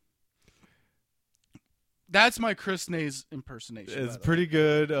 That's my Chris Nays impersonation. It's pretty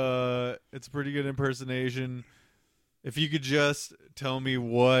good. It's a pretty good impersonation. If you could just tell me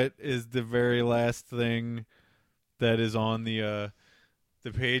what is the very last thing that is on the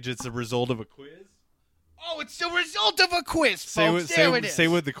page, it's a result of a quiz. Oh, it's the result of a quiz, folks. There it is. Say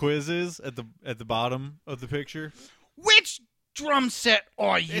what the quiz is at the bottom of the picture. Which drum set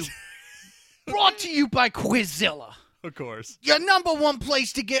are you? Brought to you by Quizzilla. Of course. Your number one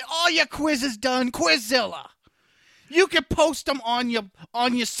place to get all your quizzes done, Quizzilla. You can post them on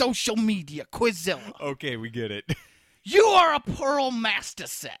your social media, Quizzilla. Okay, we get it. You are a pearl master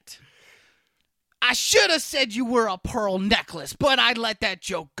set. I should have said you were a pearl necklace, but I let that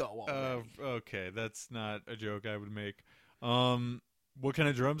joke go already. Okay, that's not a joke I would make. What kind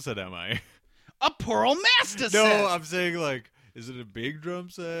of drum set am I? A pearl master set. No, I'm saying like, is it a big drum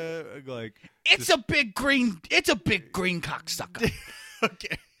set? Like it's a big green cocksucker.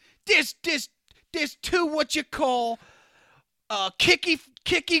 Okay. There's two what you call kicky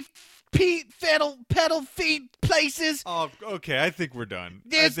pedal feet places. Oh, okay. I think we're done.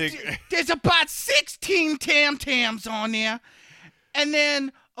 There's about 16 tam-tams on there, and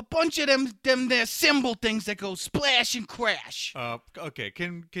then a bunch of them there cymbal things that go splash and crash. Okay.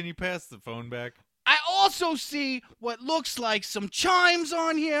 Can you pass the phone back? I also see what looks like some chimes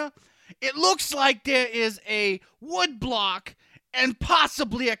on here. It looks like there is a wood block and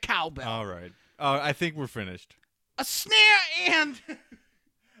possibly a cowbell. All right. I think we're finished. A snare and...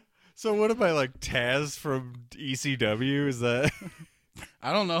 So what am I, like Taz from ECW? Is that...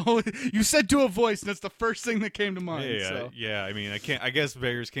 I don't know. You said do a voice, and that's the first thing that came to mind. Yeah. I mean, I guess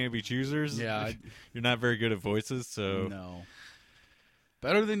beggars can't be choosers. Yeah. You're not very good at voices, so... No.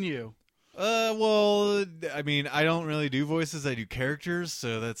 Better than you. Well, I mean, I don't really do voices. I do characters,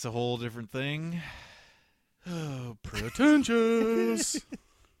 so that's a whole different thing. Oh, pretentious.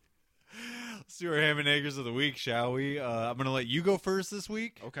 Let's do our ham and eggers of the week, shall we? I'm going to let you go first this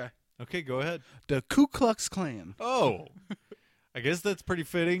week. Okay, go ahead. The Ku Klux Klan. Oh, I guess that's pretty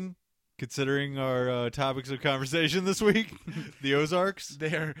fitting, considering our topics of conversation this week. The Ozarks.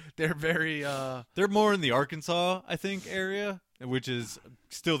 They're very... They're more in the Arkansas, I think, area, which is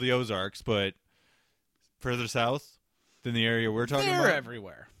still the Ozarks, but further south than the area we're talking about. They're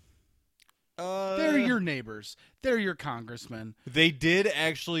everywhere. They're your neighbors. They're your congressmen. They did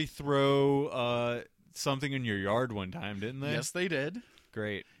actually throw something in your yard one time, didn't they? Yes, they did.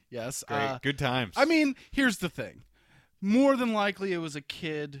 Great. Yes. Great. Good times. I mean, here's the thing. More than likely, it was a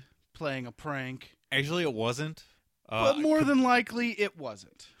kid playing a prank. Actually, it wasn't. But more than likely, it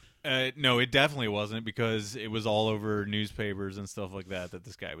wasn't. No, it definitely wasn't, because it was all over newspapers and stuff like that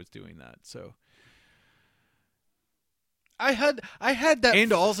this guy was doing that. So I had that.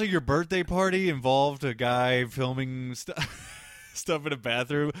 And also, your birthday party involved a guy filming stuff in a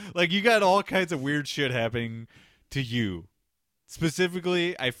bathroom. Like, you got all kinds of weird shit happening to you.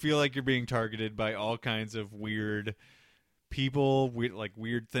 Specifically, I feel like you're being targeted by all kinds of weird people.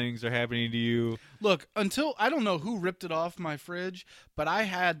 Weird things are happening to you. Look, until I don't know who ripped it off my fridge, but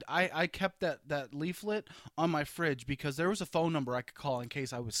I kept that leaflet on my fridge because there was a phone number I could call in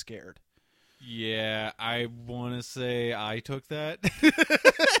case I was scared. Yeah, I want to say I took that.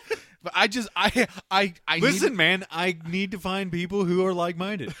 But I listen, man. I need to find people who are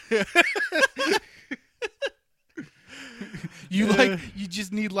like-minded. You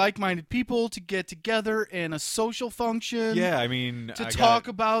just need like-minded people to get together in a social function. Yeah, I mean, To I talk got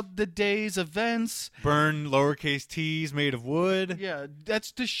about the day's events. burn lowercase t's made of wood. Yeah,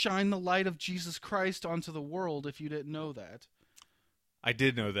 that's to shine the light of Jesus Christ onto the world. If you didn't know that. I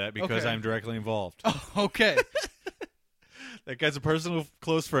did know that because Okay. I'm directly involved. Oh, okay. That guy's a personal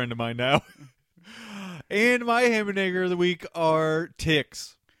close friend of mine now. And my hamburger of the week are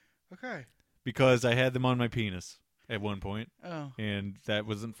ticks Okay. because I had them on my penis at one point, Oh. and that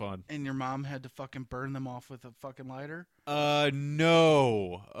wasn't fun. And your mom had to fucking burn them off with a fucking lighter?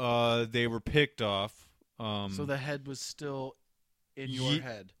 No. They were picked off. So the head was still in your Ye-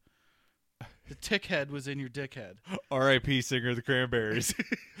 head. The tick head was in your dick head. R.I.P. Singer of the Cranberries.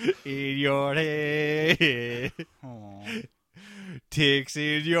 In your head. Aw. Ticks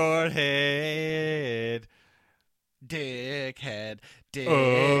in your head. Dickhead. Dick.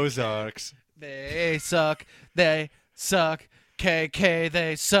 Ozarks. They suck. They suck. KK,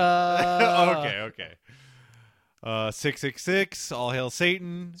 they suck. Okay. 666, All Hail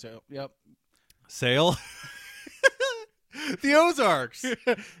Satan. So, yep. Sail. The Ozarks.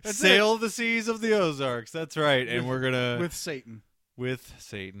 That's Sail the seas of the Ozarks. That's right. And we're going to... With Satan. With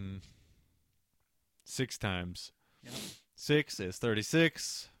Satan. 6 times. Yep. 6 is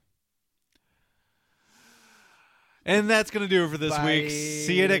 36. And that's going to do it for this Bye. week.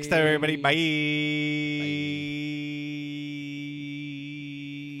 See you next time, everybody. Bye.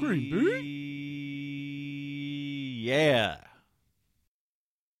 Green Yeah.